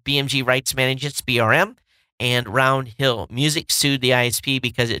 Last month, BMG Rights Management, BRM, and Round Hill Music sued the ISP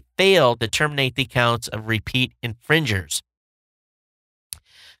because it failed to terminate the accounts of repeat infringers.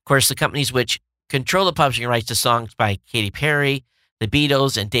 Of course, the companies which control the publishing rights to songs by Katy Perry, the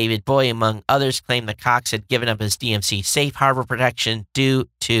Beatles, and David Bowie, among others, claim that Cox had given up his DMC safe harbor protection due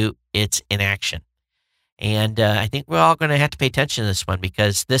to its inaction. And I think we're all going to have to pay attention to this one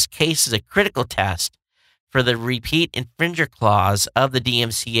because this case is a critical test for the repeat infringer clause of the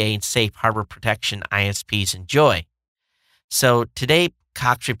DMCA and safe harbor protection ISPs enjoy. So today,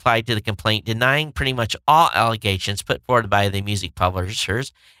 Cox replied to the complaint, denying pretty much all allegations put forward by the music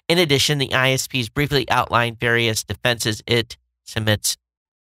publishers. In addition, the ISPs briefly outlined various defenses it submits,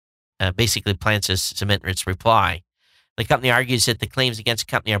 basically plans to submit its reply. The company argues that the claims against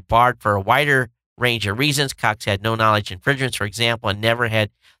the company are barred for a wider range of reasons. Cox had no knowledge of infringements, for example, and never had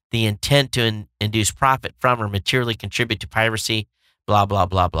the intent to induce profit from or materially contribute to piracy, blah, blah,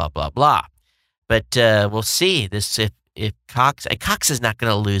 blah, blah, blah, blah. But we'll see this Cox is not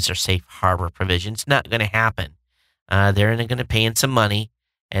going to lose their safe harbor provision. It's not going to happen. They're going to pay in some money,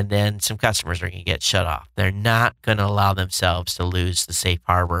 and then some customers are going to get shut off. They're not going to allow themselves to lose the safe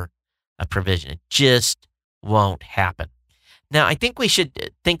harbor provision. It just won't happen. Now, I think we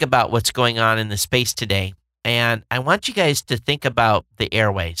should think about what's going on in the space today, and I want you guys to think about the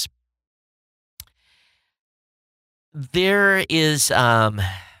airways. There is,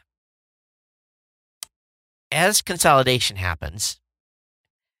 as consolidation happens,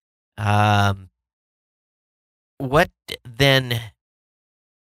 what then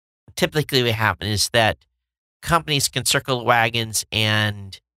typically would happen is that companies can circle the wagons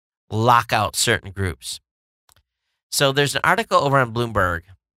and lock out certain groups. So there's an article over on Bloomberg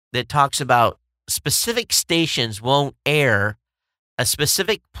that talks about specific stations won't air a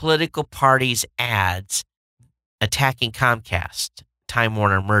specific political party's ads attacking Comcast, Time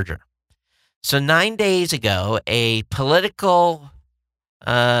Warner merger. So 9 days ago, a political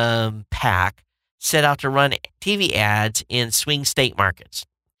PAC set out to run TV ads in swing state markets.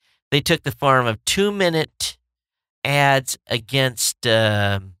 They took the form of 2-minute ads against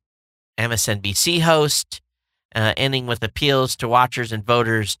MSNBC host, ending with appeals to watchers and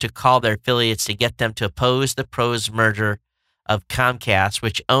voters to call their affiliates to get them to oppose the proposed merger of Comcast,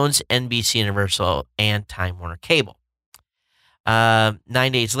 which owns NBC Universal and Time Warner Cable. 9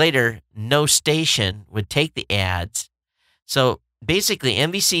 days later, no station would take the ads. So basically,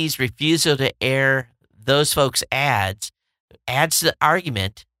 NBC's refusal to air those folks' ads adds to the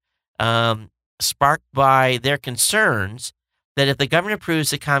argument sparked by their concerns that if the government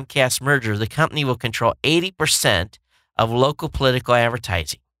approves the Comcast merger, the company will control 80% of local political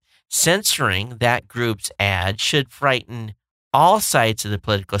advertising. Censoring that group's ads should frighten all sides of the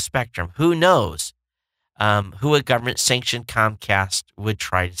political spectrum. Who knows who a government-sanctioned Comcast would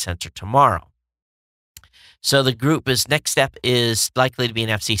try to censor tomorrow. So the group's next step is likely to be an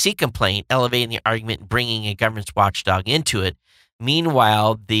FCC complaint, elevating the argument and bringing a government's watchdog into it.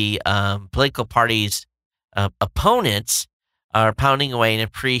 Meanwhile, the political party's opponents are pounding away and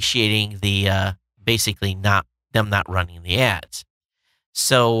appreciating the basically not running the ads.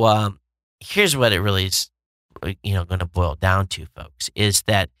 So here's what it really is, going to boil down to, folks, is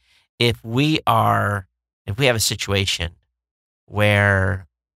that if we have a situation where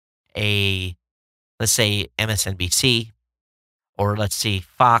let's say MSNBC or let's say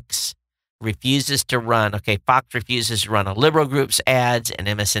Fox refuses to run, Fox refuses to run a liberal group's ads and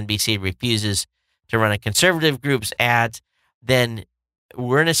MSNBC refuses to run a conservative group's ads, then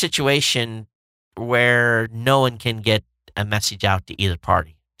we're in a situation where no one can get a message out to either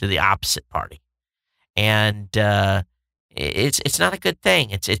party, to the opposite party. And it's not a good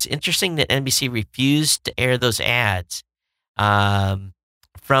thing. It's interesting that NBC refused to air those ads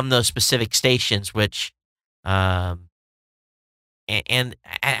from those specific stations, which and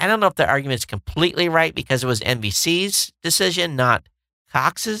I don't know if the argument's completely right because it was NBC's decision, not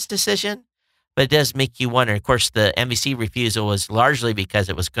Cox's decision, but it does make you wonder. Of course, the NBC refusal was largely because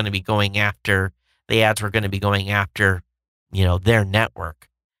it was going to be going after, the ads were going to be going after, their network.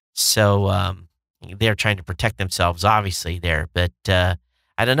 So they're trying to protect themselves, obviously, there. But I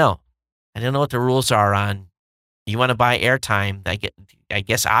don't know. I don't know what the rules are on, you want to buy airtime. I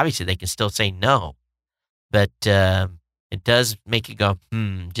guess, obviously, they can still say no. But it does make you go,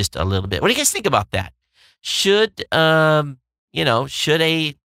 just a little bit. What do you guys think about that? Should, should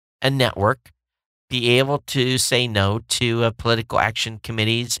a network be able to say no to a political action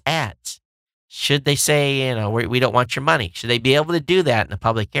committee's ads? Should they say, we don't want your money? Should they be able to do that in the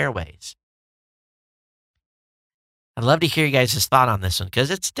public airways? I'd love to hear you guys' thought on this one because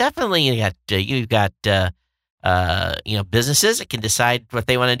it's definitely you've got businesses that can decide what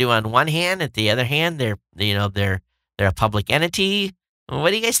they want to do on one hand. At the other hand, they're a public entity. What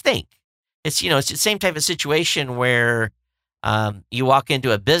do you guys think? It's it's the same type of situation where you walk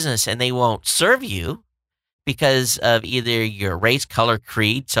into a business and they won't serve you because of either your race, color,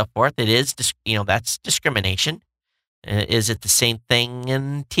 creed, so forth. It is that's discrimination. Is it the same thing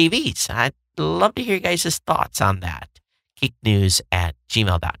in TVs? I'd love to hear you guys' thoughts on that.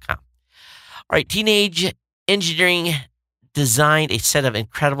 geeknews@gmail.com. All right, Teenage Engineering designed a set of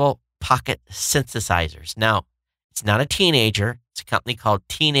incredible pocket synthesizers. Now, it's not a teenager. It's a company called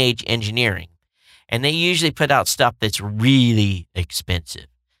Teenage Engineering. And they usually put out stuff that's really expensive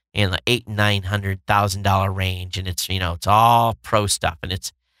in the $800,000 and $900,000 range. And it's, it's all pro stuff. And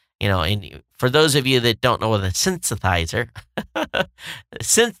it's, and for those of you that don't know what a synthesizer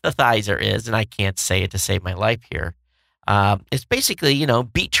is, and I can't say it to save my life here, it's basically,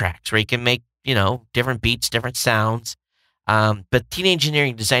 beat tracks where you can make, different beats, different sounds. But Teenage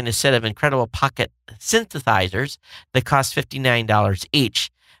Engineering designed a set of incredible pocket synthesizers that cost $59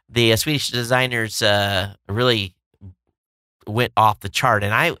 each. The Swedish designers really went off the chart,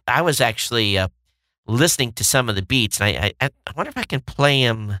 and I was actually listening to some of the beats, and I wonder if I can play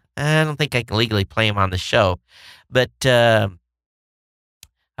them. I don't think I can legally play them on the show, but a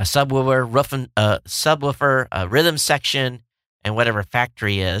subwoofer, a rhythm section, and whatever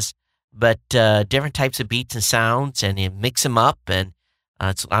factory is, but different types of beats and sounds, and you mix them up, and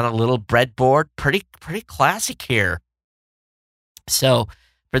it's on a little breadboard. Pretty classic here. So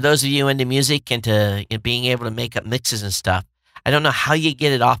for those of you into music and to being able to make up mixes and stuff, I don't know how you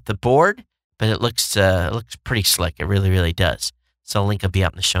get it off the board, but it looks pretty slick. It really, really does. So a link will be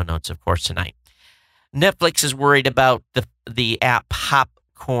up in the show notes, of course, tonight. Netflix is worried about the app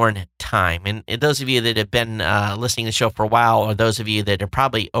Popcorn Time. And those of you that have been listening to the show for a while, or those of you that are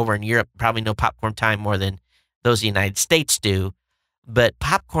probably over in Europe, probably know Popcorn Time more than those in the United States do. But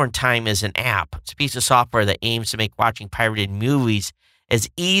Popcorn Time is an app. It's a piece of software that aims to make watching pirated movies as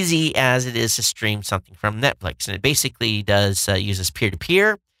easy as it is to stream something from Netflix. And it basically uses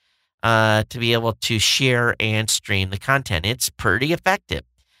peer-to-peer to be able to share and stream the content. It's pretty effective.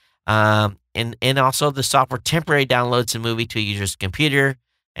 And also the software temporarily downloads a movie to a user's computer,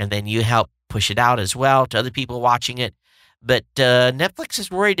 and then you help push it out as well to other people watching it. But Netflix is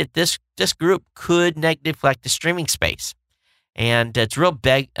worried that this group could negatively affect the streaming space. And it's real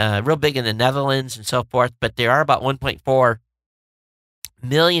big in the Netherlands and so forth, but there are about 1.4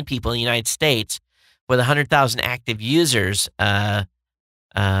 million people in the United States with 100,000 active users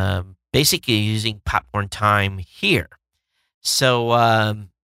basically using Popcorn Time here. So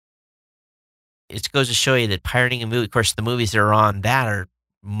it goes to show you that pirating a movie, of course, the movies that are on that are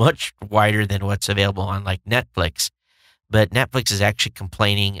much wider than what's available on like Netflix. But Netflix is actually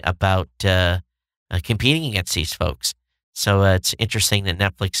complaining about competing against these folks. So it's interesting that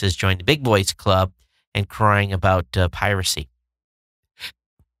Netflix has joined the big boys club and crying about piracy.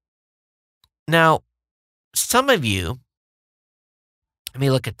 Now, some of you, let me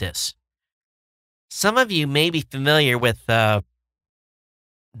look at this. Some of you may be familiar with the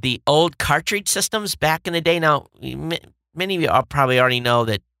old cartridge systems back in the day. Now, many of you probably already know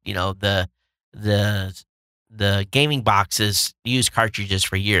that, the gaming boxes used cartridges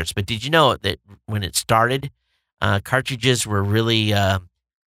for years. But did you know that when it started, cartridges were really a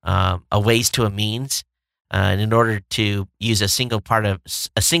ways to a means, and in order to use a single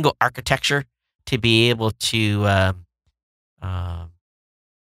architecture to be able to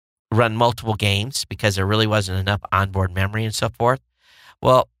run multiple games, because there really wasn't enough onboard memory and so forth.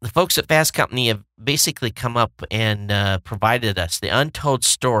 Well, the folks at Fast Company have basically come up and provided us the untold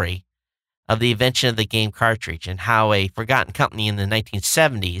story of the invention of the game cartridge and how a forgotten company in the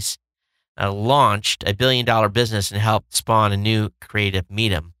 1970s launched a billion-dollar business and helped spawn a new creative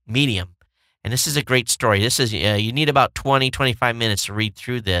medium. And this is a great story. This is you need about 25 minutes to read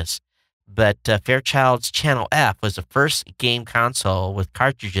through this. But Fairchild's Channel F was the first game console with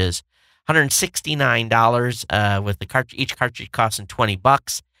cartridges, $169 with each cartridge costing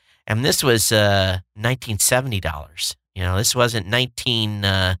 $20, and this was $1970. This wasn't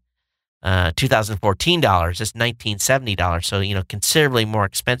 $2014. It's $1970. So considerably more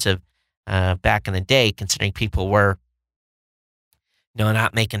expensive back in the day, considering people were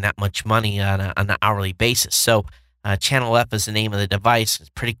not making that much money on an hourly basis. So Channel F is the name of the device. It's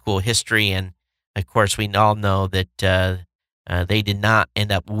pretty cool history, and of course we all know that they did not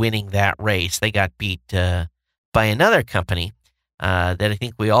end up winning that race. They got beat by another company that I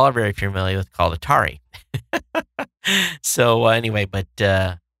think we all are very familiar with, called Atari. So anyway, but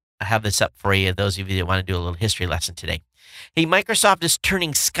I have this up for you, those of you that want to do a little history lesson today. Hey, Microsoft is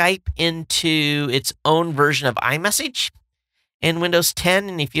turning Skype into its own version of iMessage in Windows 10,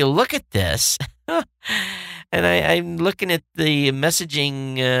 and if you look at this, and I'm looking at the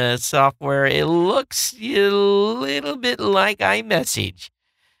messaging software, it looks a little bit like iMessage.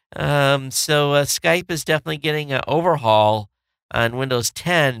 So Skype is definitely getting an overhaul on Windows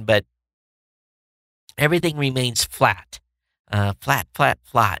 10, but everything remains flat. Flat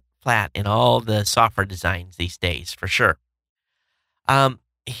in all the software designs these days, for sure.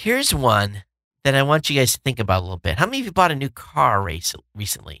 Here's one that I want you guys to think about a little bit. How many of you bought a new car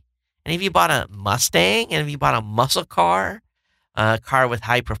recently? Any of you bought a Mustang? Any of you bought a muscle car? A car with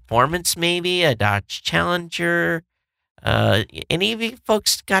high performance, maybe? A Dodge Challenger? Any of you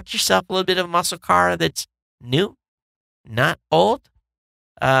folks got yourself a little bit of a muscle car that's new? Not old?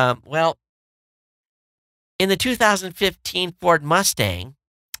 Well, in the 2015 Ford Mustang,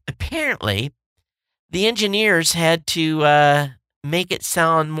 apparently the engineers had to make it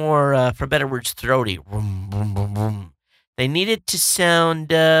sound more, for better words, throaty. Vroom, vroom, vroom, vroom. They needed to sound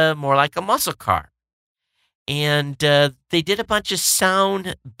more like a muscle car. And they did a bunch of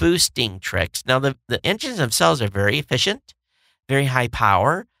sound boosting tricks. Now, the engines themselves are very efficient, very high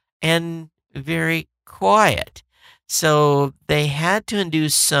power, and very quiet. So they had to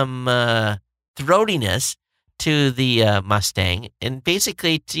induce some throatiness to the Mustang. And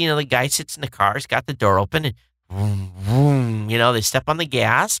basically, the guy sits in the car, he's got the door open, and vroom, vroom, they step on the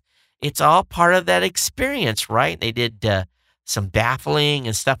gas. It's all part of that experience, right? They did some baffling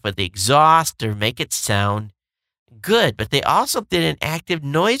and stuff with the exhaust to make it sound good. But they also did an active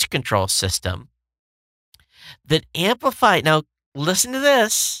noise control system that amplified. Now, listen to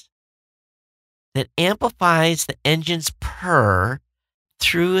this. That amplifies the engine's purr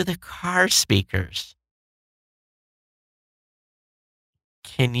through the car speakers.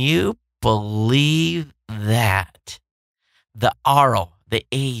 Can you believe that? The AURAL, the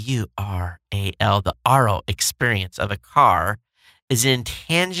AURAL, the AURAL experience of a car is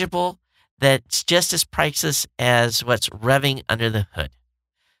intangible that's just as priceless as what's revving under the hood.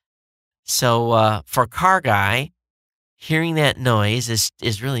 So for a car guy, hearing that noise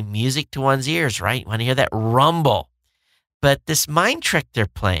is really music to one's ears, right? You want to hear that rumble. But this mind trick they're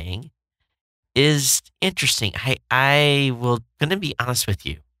playing is interesting. I will going to be honest with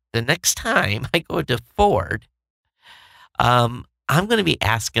you. The next time I go to Ford, I'm going to be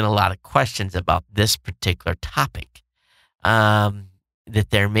asking a lot of questions about this particular topic. That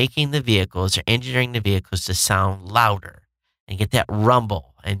they're making the vehicles, or engineering the vehicles to sound louder and get that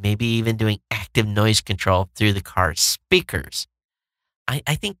rumble, and maybe even doing active noise control through the car's speakers.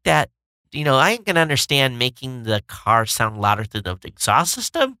 I think that, I can understand making the car sound louder through the exhaust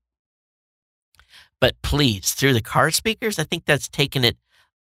system, but please, through the car speakers, I think that's taking it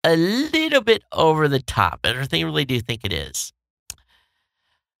a little bit over the top. I really do think it is.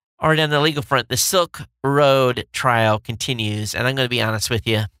 All right, on the legal front, the Silk Road trial continues, and I'm going to be honest with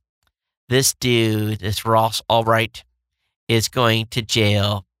you. This dude, this Ross Ulbright, is going to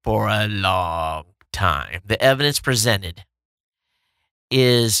jail for a long time. The evidence presented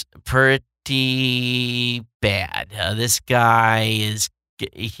is pretty bad. This guy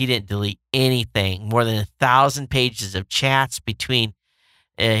he didn't delete anything. More than 1,000 pages of chats between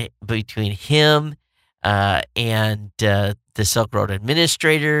him and the Silk Road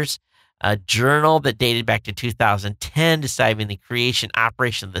administrators, a journal that dated back to 2010 describing the creation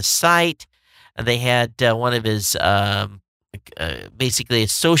operation of the site. They had one of his basically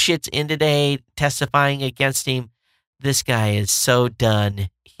associates in today testifying against him. This guy is so done.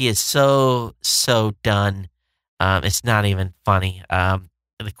 He is so done. It's not even funny.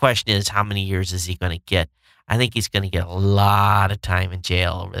 The question is, how many years is he going to get? I think he's going to get a lot of time in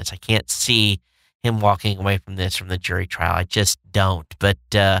jail over this. I can't see him walking away from the jury trial. I just don't. But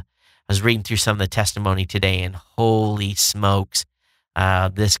I was reading through some of the testimony today, and holy smokes,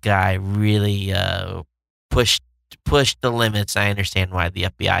 this guy really pushed the limits. I understand why the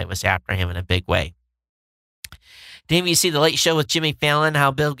FBI was after him in a big way. Didn't you see The Late Show with Jimmy Fallon, how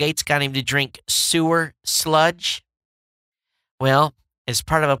Bill Gates got him to drink sewer sludge? Well, as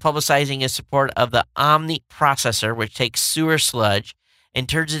part of publicizing his support of the Omni processor, which takes sewer sludge and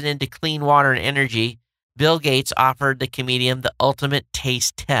turns it into clean water and energy, Bill Gates offered the comedian the ultimate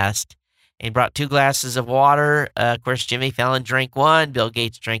taste test and brought 2 glasses of water. Of course, Jimmy Fallon drank one, Bill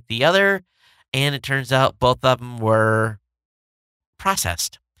Gates drank the other, and it turns out both of them were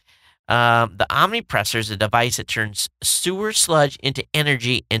processed. The Omnipressor is a device that turns sewer sludge into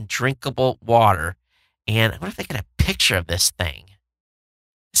energy and drinkable water. And I wonder if I get a picture of this thing.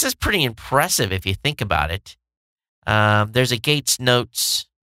 This is pretty impressive if you think about it. There's a Gates Notes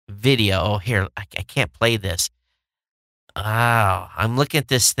video. Oh, here, I can't play this. Oh, I'm looking at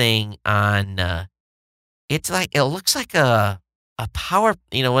this thing on, it looks like a power,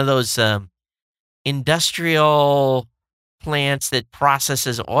 one of those industrial plants that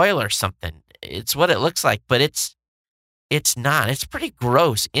processes oil or something. It's what it looks like, but it's not. It's pretty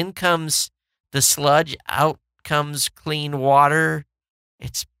gross. In comes the sludge, out comes clean water.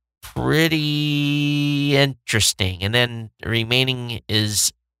 It's pretty interesting. And then the remaining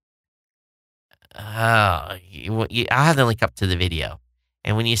is, I'll have the link up to the video.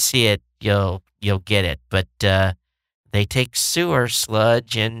 And when you see it, you'll get it. But they take sewer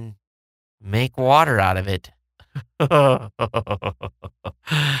sludge and make water out of it.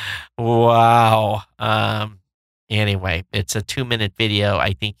 Wow. Anyway, it's a 2-minute video.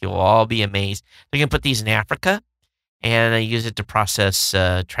 I think you'll all be amazed. They're going to put these in Africa and use it to process,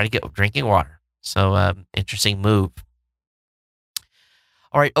 try to get drinking water. So, interesting move.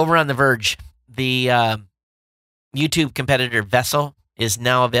 All right, over on The Verge, the YouTube competitor Vessel is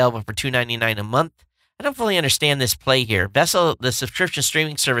now available for $2.99 a month. I don't fully understand this play here. Vessel, the subscription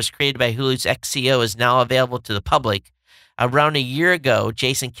streaming service created by Hulu's ex-CEO, is now available to the public. Around a year ago,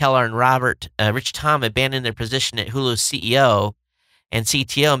 Jason Keller and Rich Tom abandoned their position at Hulu's CEO and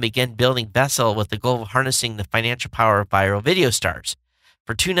CTO and began building Vessel with the goal of harnessing the financial power of viral video stars.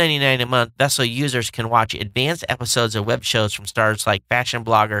 For $2.99 a month, Vessel users can watch advanced episodes of web shows from stars like fashion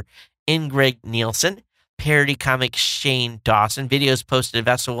blogger Ingrid Nielsen, parody comic Shane Dawson. Videos posted at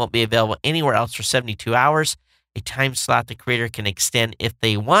Vessel won't be available anywhere else for 72 hours, a time slot the creator can extend if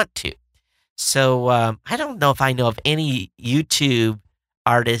they want to. So I don't know if I know of any YouTube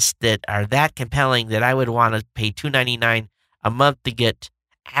artists that are that compelling that I would want to pay $2.99 a month to get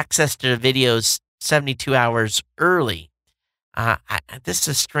access to the videos 72 hours early. This is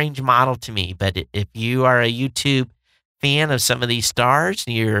a strange model to me, but if you are a YouTube fan of some of these stars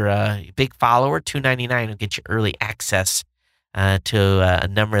and you're a big follower, $2.99 will get you early access to a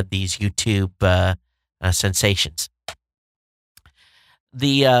number of these YouTube sensations.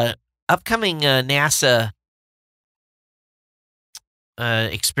 The upcoming NASA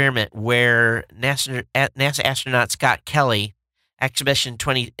experiment where NASA astronaut Scott Kelly, Expedition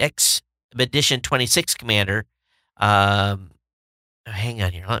 26 commander, hang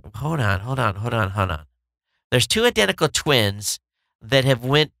on here. Hold on. There's two identical twins that have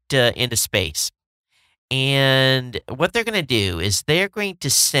went into space. And what they're going to do is they're going to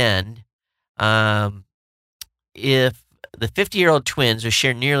send, if the 50-year-old twins who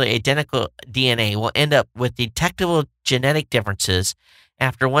share nearly identical DNA will end up with detectable genetic differences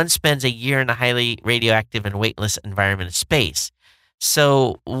after one spends a year in a highly radioactive and weightless environment of space.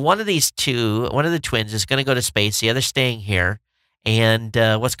 So one of the twins is going to go to space, the other staying here. And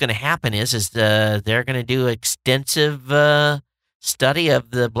what's going to happen is they're going to do extensive study of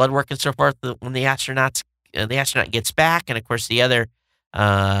the blood work and so forth when the astronaut gets back. And of course, the other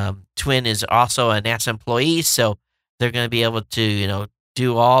twin is also a NASA employee, so they're going to be able to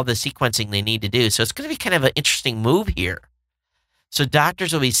do all the sequencing they need to do. So it's going to be kind of an interesting move here. So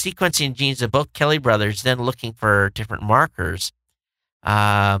doctors will be sequencing genes of both Kelly brothers, then looking for different markers. They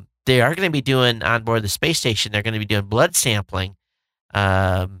are going to be doing on board the space station. They're going to be doing blood sampling.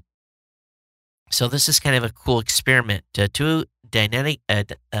 So this is kind of a cool experiment. Two genetically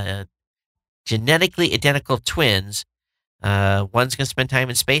identical twins. One's going to spend time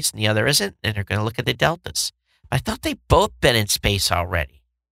in space and the other isn't, and they're going to look at the deltas. I thought they'd both been in space already.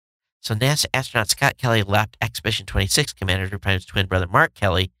 So NASA astronaut Scott Kelly left Expedition 26 commander to replace his twin brother Mark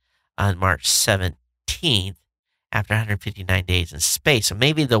Kelly on March 17th after 159 days in space. So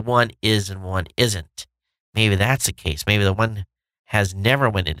maybe the one is and one isn't. Maybe that's the case. Maybe the one has never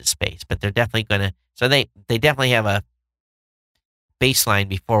went into space, but they're definitely going to. So they definitely have a baseline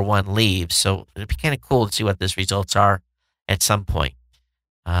before one leaves. So it'd be kind of cool to see what those results are at some point.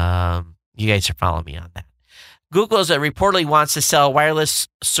 You guys are following me on that. Google's reportedly wants to sell wireless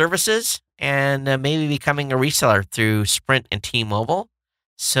services and maybe becoming a reseller through Sprint and T-Mobile.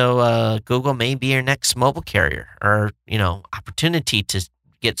 So Google may be your next mobile carrier or, opportunity to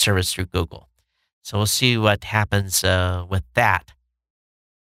get service through Google. So we'll see what happens with that.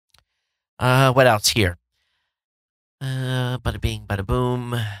 What else here? Bada bing, bada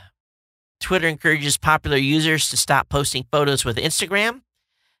boom. Twitter encourages popular users to stop posting photos with Instagram.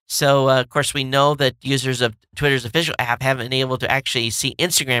 So, of course, we know that users of Twitter's official app haven't been able to actually see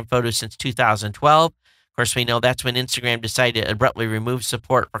Instagram photos since 2012. Of course, we know that's when Instagram decided to abruptly remove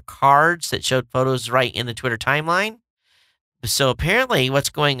support for cards that showed photos right in the Twitter timeline. So apparently what's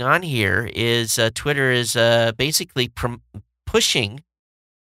going on here is Twitter is basically pushing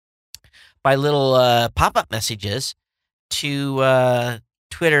by little pop-up messages to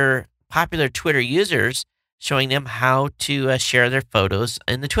popular Twitter users, showing them how to share their photos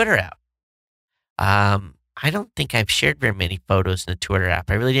in the Twitter app. I don't think I've shared very many photos in the Twitter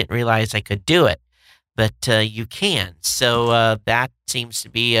app. I really didn't realize I could do it, but you can. So that seems to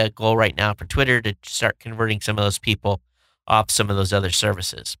be a goal right now for Twitter, to start converting some of those people off some of those other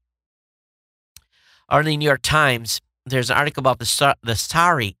services. On the New York Times, there's an article about the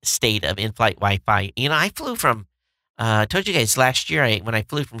sorry state of in-flight Wi-Fi. I flew from, I told you guys last year when I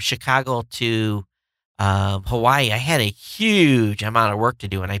flew from Chicago to Hawaii, I had a huge amount of work to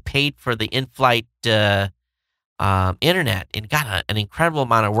do, and I paid for the in-flight internet and got an incredible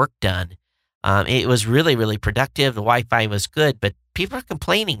amount of work done. It was really, really productive. The Wi-Fi was good, but people are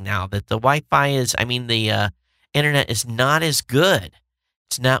complaining now that the the internet is not as good.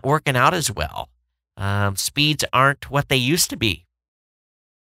 It's not working out as well. Speeds aren't what they used to be.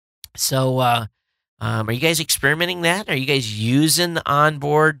 So, are you guys experimenting that? Are you guys using the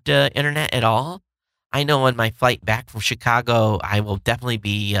onboard internet at all? I know on my flight back from Chicago, I will definitely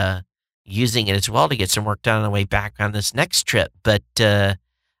be using it as well to get some work done on the way back on this next trip. But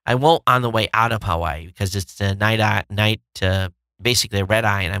I won't on the way out of Hawaii because it's the basically a red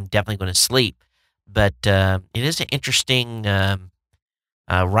eye, and I'm definitely going to sleep. But it is an interesting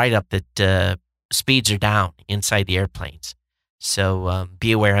write-up that speeds are down inside the airplanes. So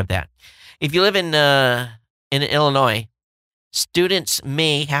be aware of that. If you live in Illinois, students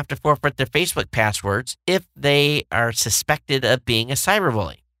may have to forfeit their Facebook passwords if they are suspected of being a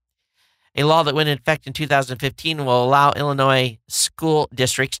cyberbully. A law that went into effect in 2015 will allow Illinois school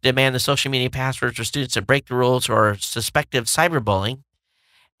districts to demand the social media passwords for students that break the rules or are suspected of cyberbullying.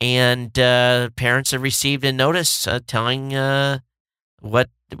 And parents have received a notice telling what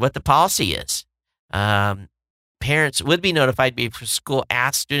the policy is. Parents would be notified before school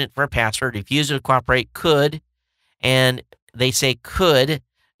asks student for a password. Refusal to cooperate could, and they say could,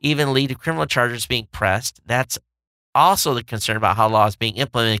 even lead to criminal charges being pressed. That's also the concern about how laws being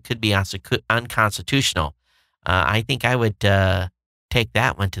implemented could be unconstitutional. I think I would take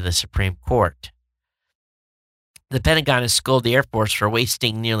that one to the Supreme Court. The Pentagon has scolded the Air Force for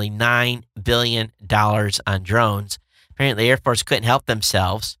wasting nearly $9 billion on drones. Apparently, the Air Force couldn't help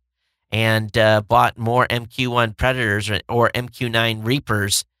themselves and bought more MQ-1 Predators or MQ-9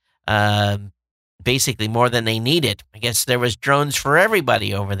 Reapers, basically more than they needed. I guess there was drones for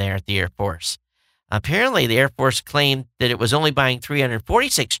everybody over there at the Air Force. Apparently, the Air Force claimed that it was only buying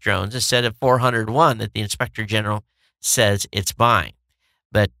 346 drones instead of 401 that the Inspector General says it's buying.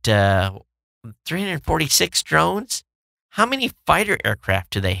 But 346 drones? How many fighter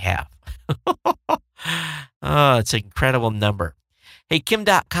aircraft do they have? Oh, it's an incredible number. Hey,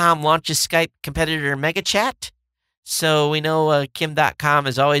 Kim.com launches Skype competitor MegaChat. So we know Kim.com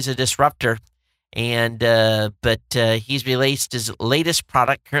is always a disruptor, but he's released his latest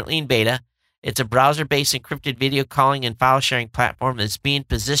product currently in beta. It's a browser-based encrypted video calling and file sharing platform that's being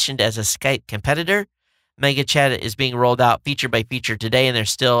positioned as a Skype competitor. MegaChat is being rolled out feature by feature today, and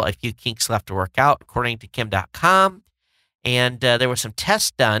there's still a few kinks left to work out, according to Kim.com. And there were some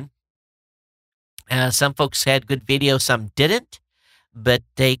tests done. Some folks had good video, some didn't. But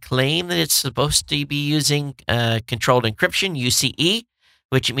they claim that it's supposed to be using controlled encryption, UCE,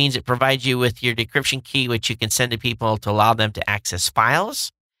 which means it provides you with your decryption key, which you can send to people to allow them to access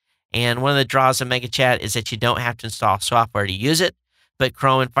files. And one of the draws of MegaChat is that you don't have to install software to use it, but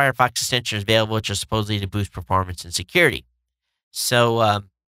Chrome and Firefox extensions are available, which are supposedly to boost performance and security. So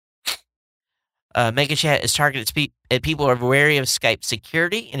MegaChat is targeted at people who are wary of Skype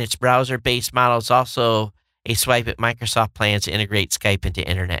security, and its browser-based model is also a swipe at Microsoft plans to integrate Skype into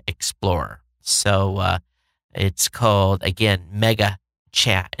Internet Explorer. So it's called, again,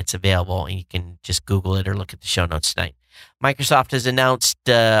 MegaChat. It's available, and you can just Google it or look at the show notes tonight. Microsoft has announced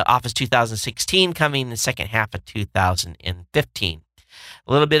Office 2016 coming in the second half of 2015.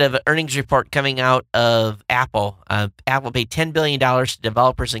 A little bit of an earnings report coming out of Apple. Apple paid $10 billion to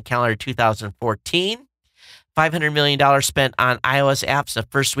developers in calendar 2014. $500 million spent on iOS apps the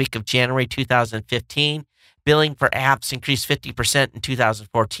first week of January 2015. Billing for apps increased 50% in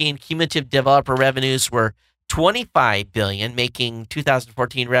 2014. Cumulative developer revenues were $25 billion, making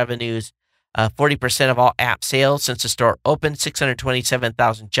 2014 revenues 40% of all app sales since the store opened.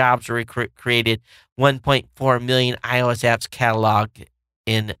 627,000 jobs were created. 1.4 million iOS apps cataloged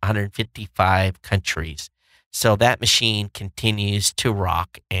in 155 countries. So that machine continues to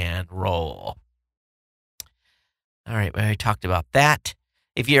rock and roll. All right, we already talked about that.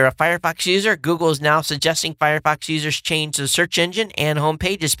 If you're a Firefox user, Google is now suggesting Firefox users change the search engine and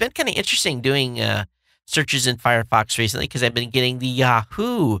homepage. It's been kind of interesting doing searches in Firefox recently because I've been getting the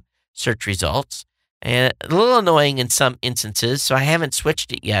Yahoo search results, and a little annoying in some instances, so I haven't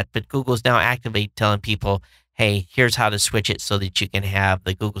switched it yet, but Google's now actively telling people, hey, here's how to switch it so that you can have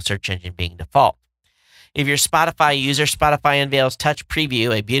the Google search engine being default. If you're a Spotify user, Spotify unveils Touch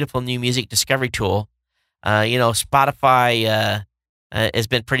Preview, a beautiful new music discovery tool. Spotify has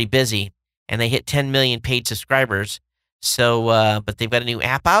been pretty busy, and they hit 10 million paid subscribers. So, but they've got a new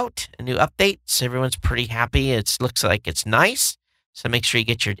app out, a new update. So everyone's pretty happy. It looks like it's nice. So make sure you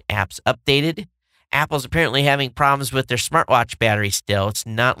get your apps updated. Apple's apparently having problems with their smartwatch battery still. It's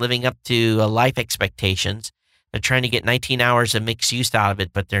not living up to life expectations. They're trying to get 19 hours of mixed use out of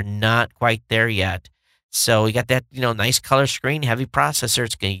it, but they're not quite there yet. So we got that, nice color screen, heavy processor.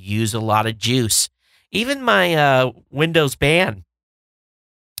 It's going to use a lot of juice. Even my Windows Band,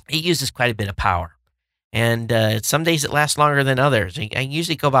 it uses quite a bit of power. And some days it lasts longer than others. I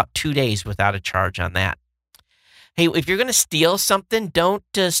usually go about 2 days without a charge on that. Hey, if you're going to steal something, don't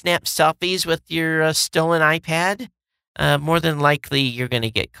snap selfies with your stolen iPad. More than likely, you're going to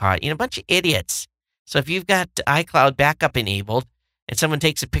get caught. A bunch of idiots. So if you've got iCloud backup enabled, and someone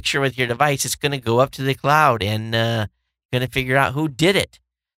takes a picture with your device, it's going to go up to the cloud and going to figure out who did it.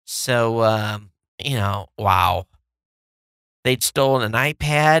 So, wow. They'd stolen an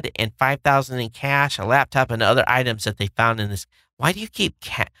iPad and $5,000 in cash, a laptop, and other items that they found in this. Why do you keep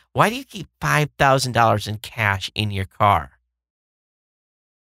 $5,000 in cash in your car?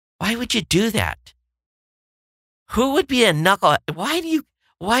 Why would you do that? Who would be a knucklehead?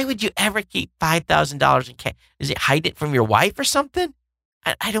 Why would you ever keep $5,000 in cash? Is it hide it from your wife or something?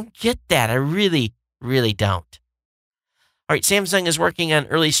 I don't get that. I really, really don't. All right, Samsung is working on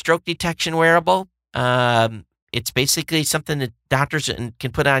early stroke detection wearable. It's basically something that doctors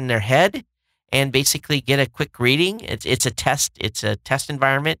can put on their head and basically get a quick reading. It's a test. It's a test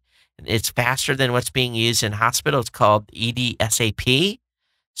environment. It's faster than what's being used in hospitals. It's called EDSAP.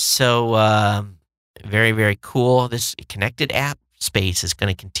 So very, very cool. This connected app space is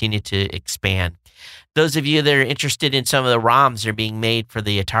going to continue to expand. Those of you that are interested in some of the ROMs that are being made for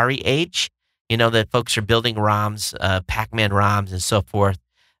the Atari age, you know that folks are building ROMs, Pac-Man ROMs and so forth.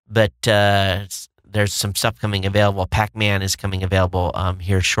 But there's some stuff coming available. Pac-Man is coming available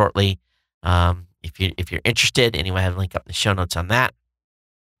here shortly. If you're interested, anyway, I have a link up in the show notes on that.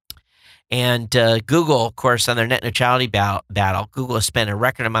 And Google, of course, on their net neutrality battle, Google has spent a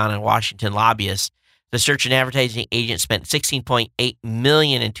record amount on Washington lobbyists. The search and advertising agent spent $16.8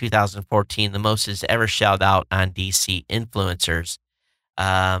 million in 2014, the most it's ever shelled out on DC influencers.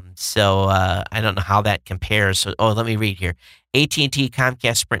 So I don't know how that compares. So, let me read here. AT&T,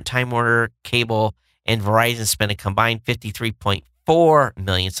 Comcast, Sprint, Time Warner, Cable, and Verizon spent a combined $53.4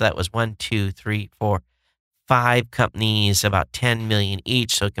 million. So that was 5 companies, about $10 million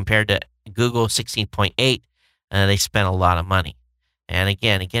each. So compared to Google, 16.8, they spent a lot of money. And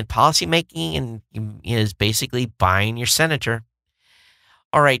again, policymaking is basically buying your senator.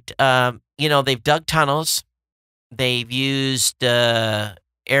 All right, they've dug tunnels. They've used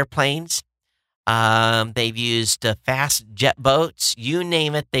airplanes. They've used fast jet boats. You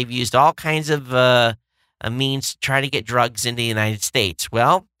name it. They've used all kinds of means to try to get drugs into the United States.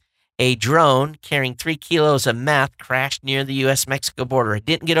 Well, a drone carrying 3 kilos of meth crashed near the U.S.-Mexico border. It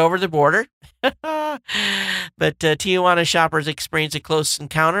didn't get over the border, but Tijuana shoppers experienced a close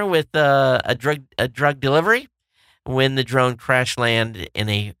encounter with a drug delivery when the drone crash landed in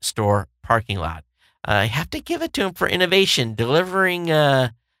a store parking lot. I have to give it to them for innovation, delivering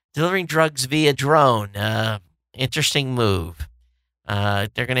drugs via drone. Interesting move. They're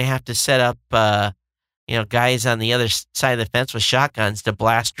going to have to set up, guys on the other side of the fence with shotguns to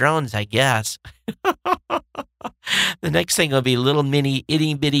blast drones, I guess. The next thing will be little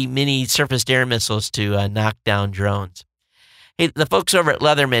itty-bitty mini surface air missiles to knock down drones. Hey, the folks over at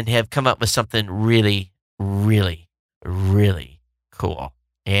Leatherman have come up with something really, really, really cool.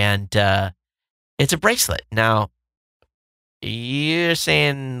 And it's a bracelet. Now, you're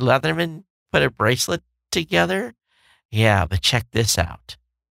saying Leatherman put a bracelet together? Yeah, but check this out.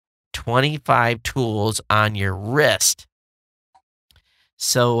 25 tools on your wrist.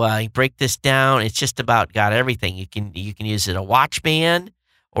 So you break this down. It's just about got everything. You can use it a watch band,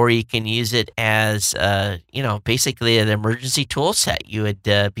 or you can use it as basically an emergency tool set. You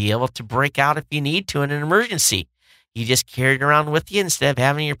would be able to break out if you need to in an emergency. You just carry it around with you instead of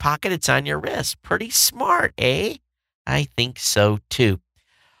having it in your pocket. It's on your wrist. Pretty smart, eh? I think so too.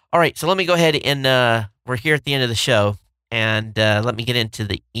 All right, so let me go ahead and we're here at the end of the show, and let me get into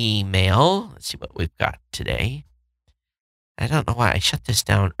the email. Let's see what we've got today. I don't know why I shut this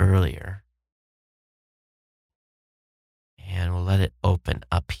down earlier. And we'll let it open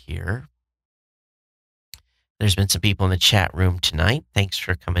up here. There's been some people in the chat room tonight. Thanks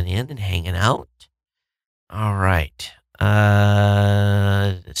for coming in and hanging out. All right.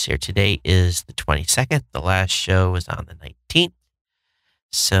 This here today is the 22nd. The last show was on the 19th.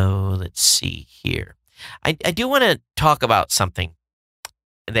 So let's see here. I do want to talk about something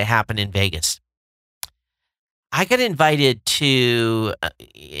that happened in Vegas. I got invited to,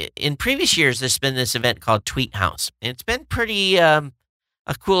 in previous years, there's been this event called Tweet House. It's been pretty a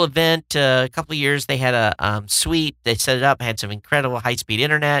cool event. A couple of years, they had a suite. They set it up, had some incredible high-speed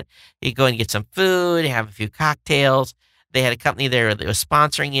internet. You could go and get some food, have a few cocktails. They had a company there that was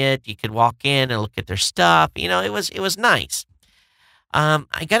sponsoring it. You could walk in and look at their stuff. It was nice.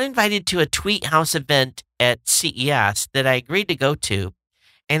 I got invited to a Tweet House event at CES that I agreed to go to,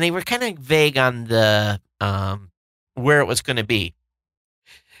 and they were kind of vague on the where it was going to be.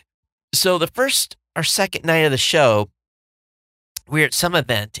 So the first or second night of the show, we were at some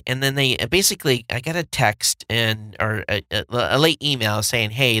event, and then they basically, I got a text or a late email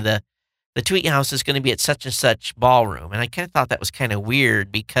saying, hey, the Tweet House is going to be at such and such ballroom. And I kind of thought that was kind of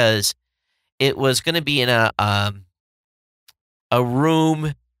weird because it was going to be in a a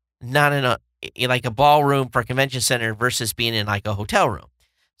room, not in like a ballroom for a convention center versus being in like a hotel room.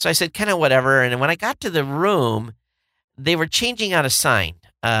 So I said, kind of whatever. And when I got to the room, they were changing out a sign,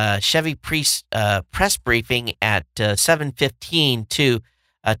 Chevy press briefing at 7:15 to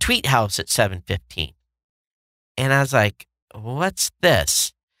Tweet House at 7:15. And I was like, what's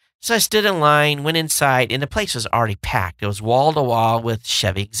this? So I stood in line, went inside, and the place was already packed. It was wall to wall with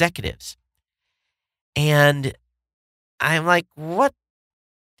Chevy executives. And I'm like, where's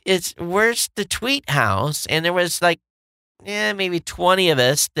the Tweet House? And there was like, maybe 20 of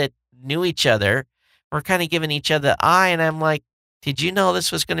us that knew each other. We're kind of giving each other the eye. And I'm like, did you know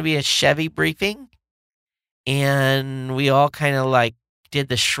this was going to be a Chevy briefing? And we all kind of like did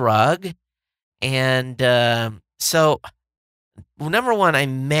the shrug. And so, number one,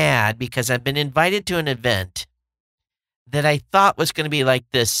 I'm mad because I've been invited to an event that I thought was going to be like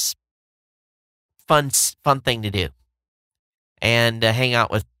this fun thing to do and hang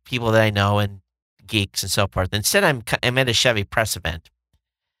out with people that I know and geeks and so forth. Instead, I'm at a Chevy press event.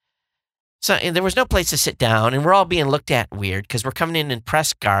 So and there was no place to sit down, and we're all being looked at weird because we're coming in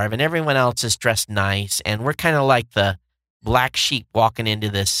press garb, and everyone else is dressed nice, and we're kind of like the black sheep walking into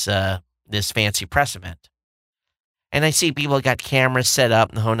this fancy press event. And I see people got cameras set up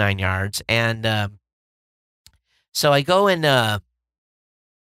in the whole 9 yards, and so I go and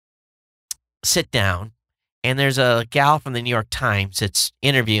sit down, and there's a gal from the New York Times that's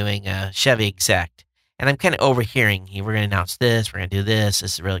interviewing a Chevy exec. And I'm kind of overhearing, we're going to announce this, we're going to do this,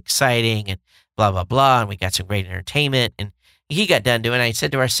 this is really exciting, and blah, blah, blah, and we got some great entertainment. And he got done doing it. I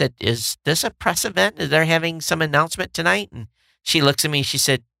said to her, is this a press event? Is they having some announcement tonight? And she looks at me, she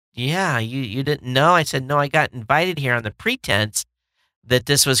said, yeah, you didn't know? I said, no, I got invited here on the pretense that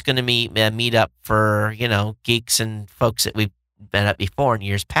this was going to meet up for, geeks and folks that we've been up before in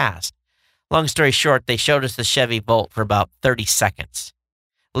years past. Long story short, they showed us the Chevy Volt for about 30 seconds.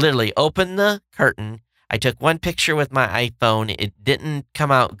 Literally opened the curtain. I took one picture with my iPhone. It didn't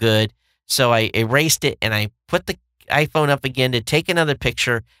come out good, so I erased it, and I put the iPhone up again to take another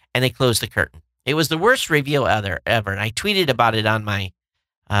picture, and they closed the curtain. It was the worst review ever, and I tweeted about it on my,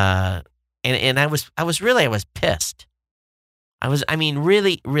 and I was pissed.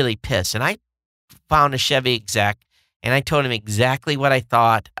 Really, really pissed. And I found a Chevy exec, and I told him exactly what I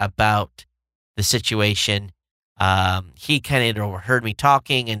thought about the situation. He kind of overheard me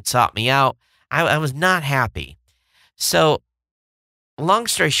talking and sought me out. I was not happy. So, long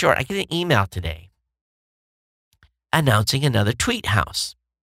story short, I get an email today announcing another Tweet House.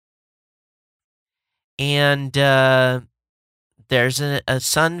 And there's a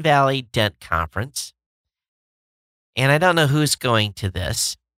Sun Valley Dent Conference. And I don't know who's going to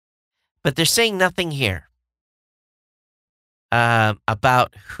this, but they're saying nothing here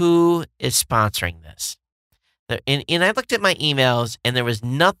about who is sponsoring this. And I looked at my emails, and there was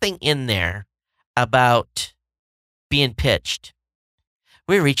nothing in there about being pitched.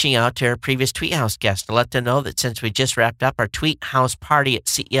 We're reaching out to our previous Tweet House guests to let them know that since we just wrapped up our Tweet House party at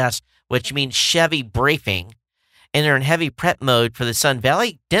CES, which means Chevy briefing, and are in heavy prep mode for the Sun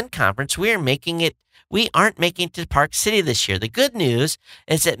Valley Dent Conference, we aren't making it to Park City this year. The good news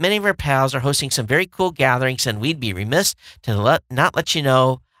is that many of our pals are hosting some very cool gatherings, and we'd be remiss to not let you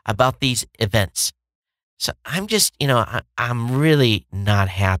know about these events. So I'm just, I'm really not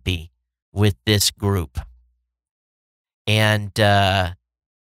happy with this group. And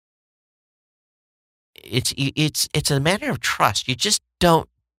it's a matter of trust. You just don't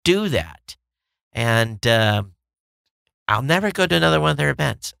do that. And I'll never go to another one of their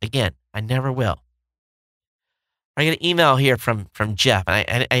events. Again, I never will. I got an email here from Jeff.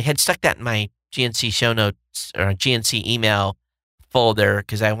 And I had stuck that in my GNC show notes or GNC email folder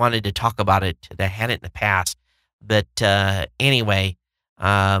because I wanted to talk about it. I had it in the past. But anyway,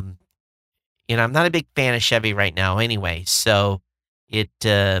 I'm not a big fan of Chevy right now anyway. So it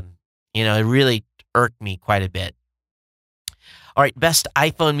really irked me quite a bit. All right, best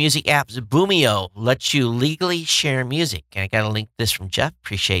iPhone music apps. Boomio lets you legally share music. And I got a link to this from Jeff.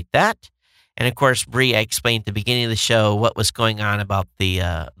 Appreciate that. And of course, Bree, I explained at the beginning of the show what was going on about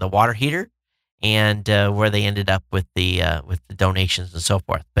the water heater and where they ended up with the donations and so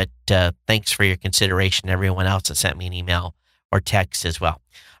forth. But thanks for your consideration, everyone else that sent me an email or text as well.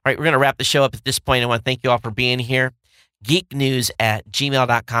 All right, we're going to wrap the show up at this point. I want to thank you all for being here.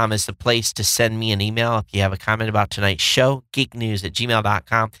 geeknews@gmail.com is the place to send me an email if you have a comment about tonight's show,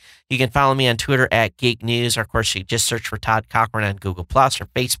 geeknews@gmail.com. You can follow me on Twitter @geeknews, or of course, you just search for Todd Cochran on Google Plus or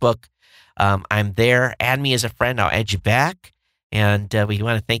Facebook. I'm there. Add me as a friend. I'll add you back. And we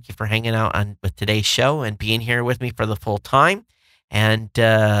want to thank you for hanging out with today's show and being here with me for the full time. And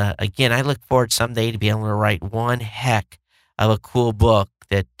again, I look forward someday to be able to write one heck of a cool book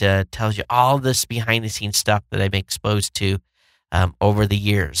that tells you all this behind the scenes stuff that I've been exposed to over the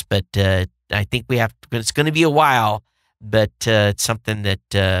years. But I think it's going to be a while, but it's something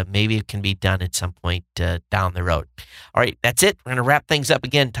that maybe it can be done at some point down the road. All right, that's it. We're going to wrap things up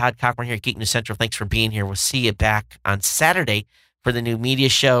again. Todd Cochran here at Geek News Central. Thanks for being here. We'll see you back on Saturday for the New Media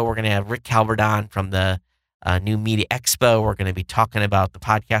Show. We're going to have Rick Calvert on from the New Media Expo. We're going to be talking about the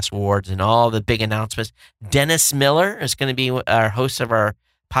podcast awards and all the big announcements. Dennis Miller is going to be our host of our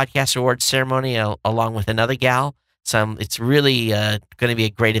podcast awards ceremony, along with another gal. So it's really going to be a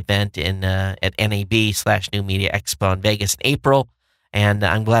great event at NAB/New Media Expo in Vegas in April. And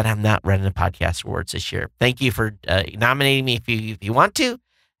I'm glad I'm not running the podcast awards this year. Thank you for nominating me if you want to.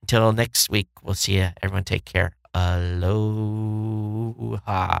 Until next week, we'll see you. Everyone take care. Aloha.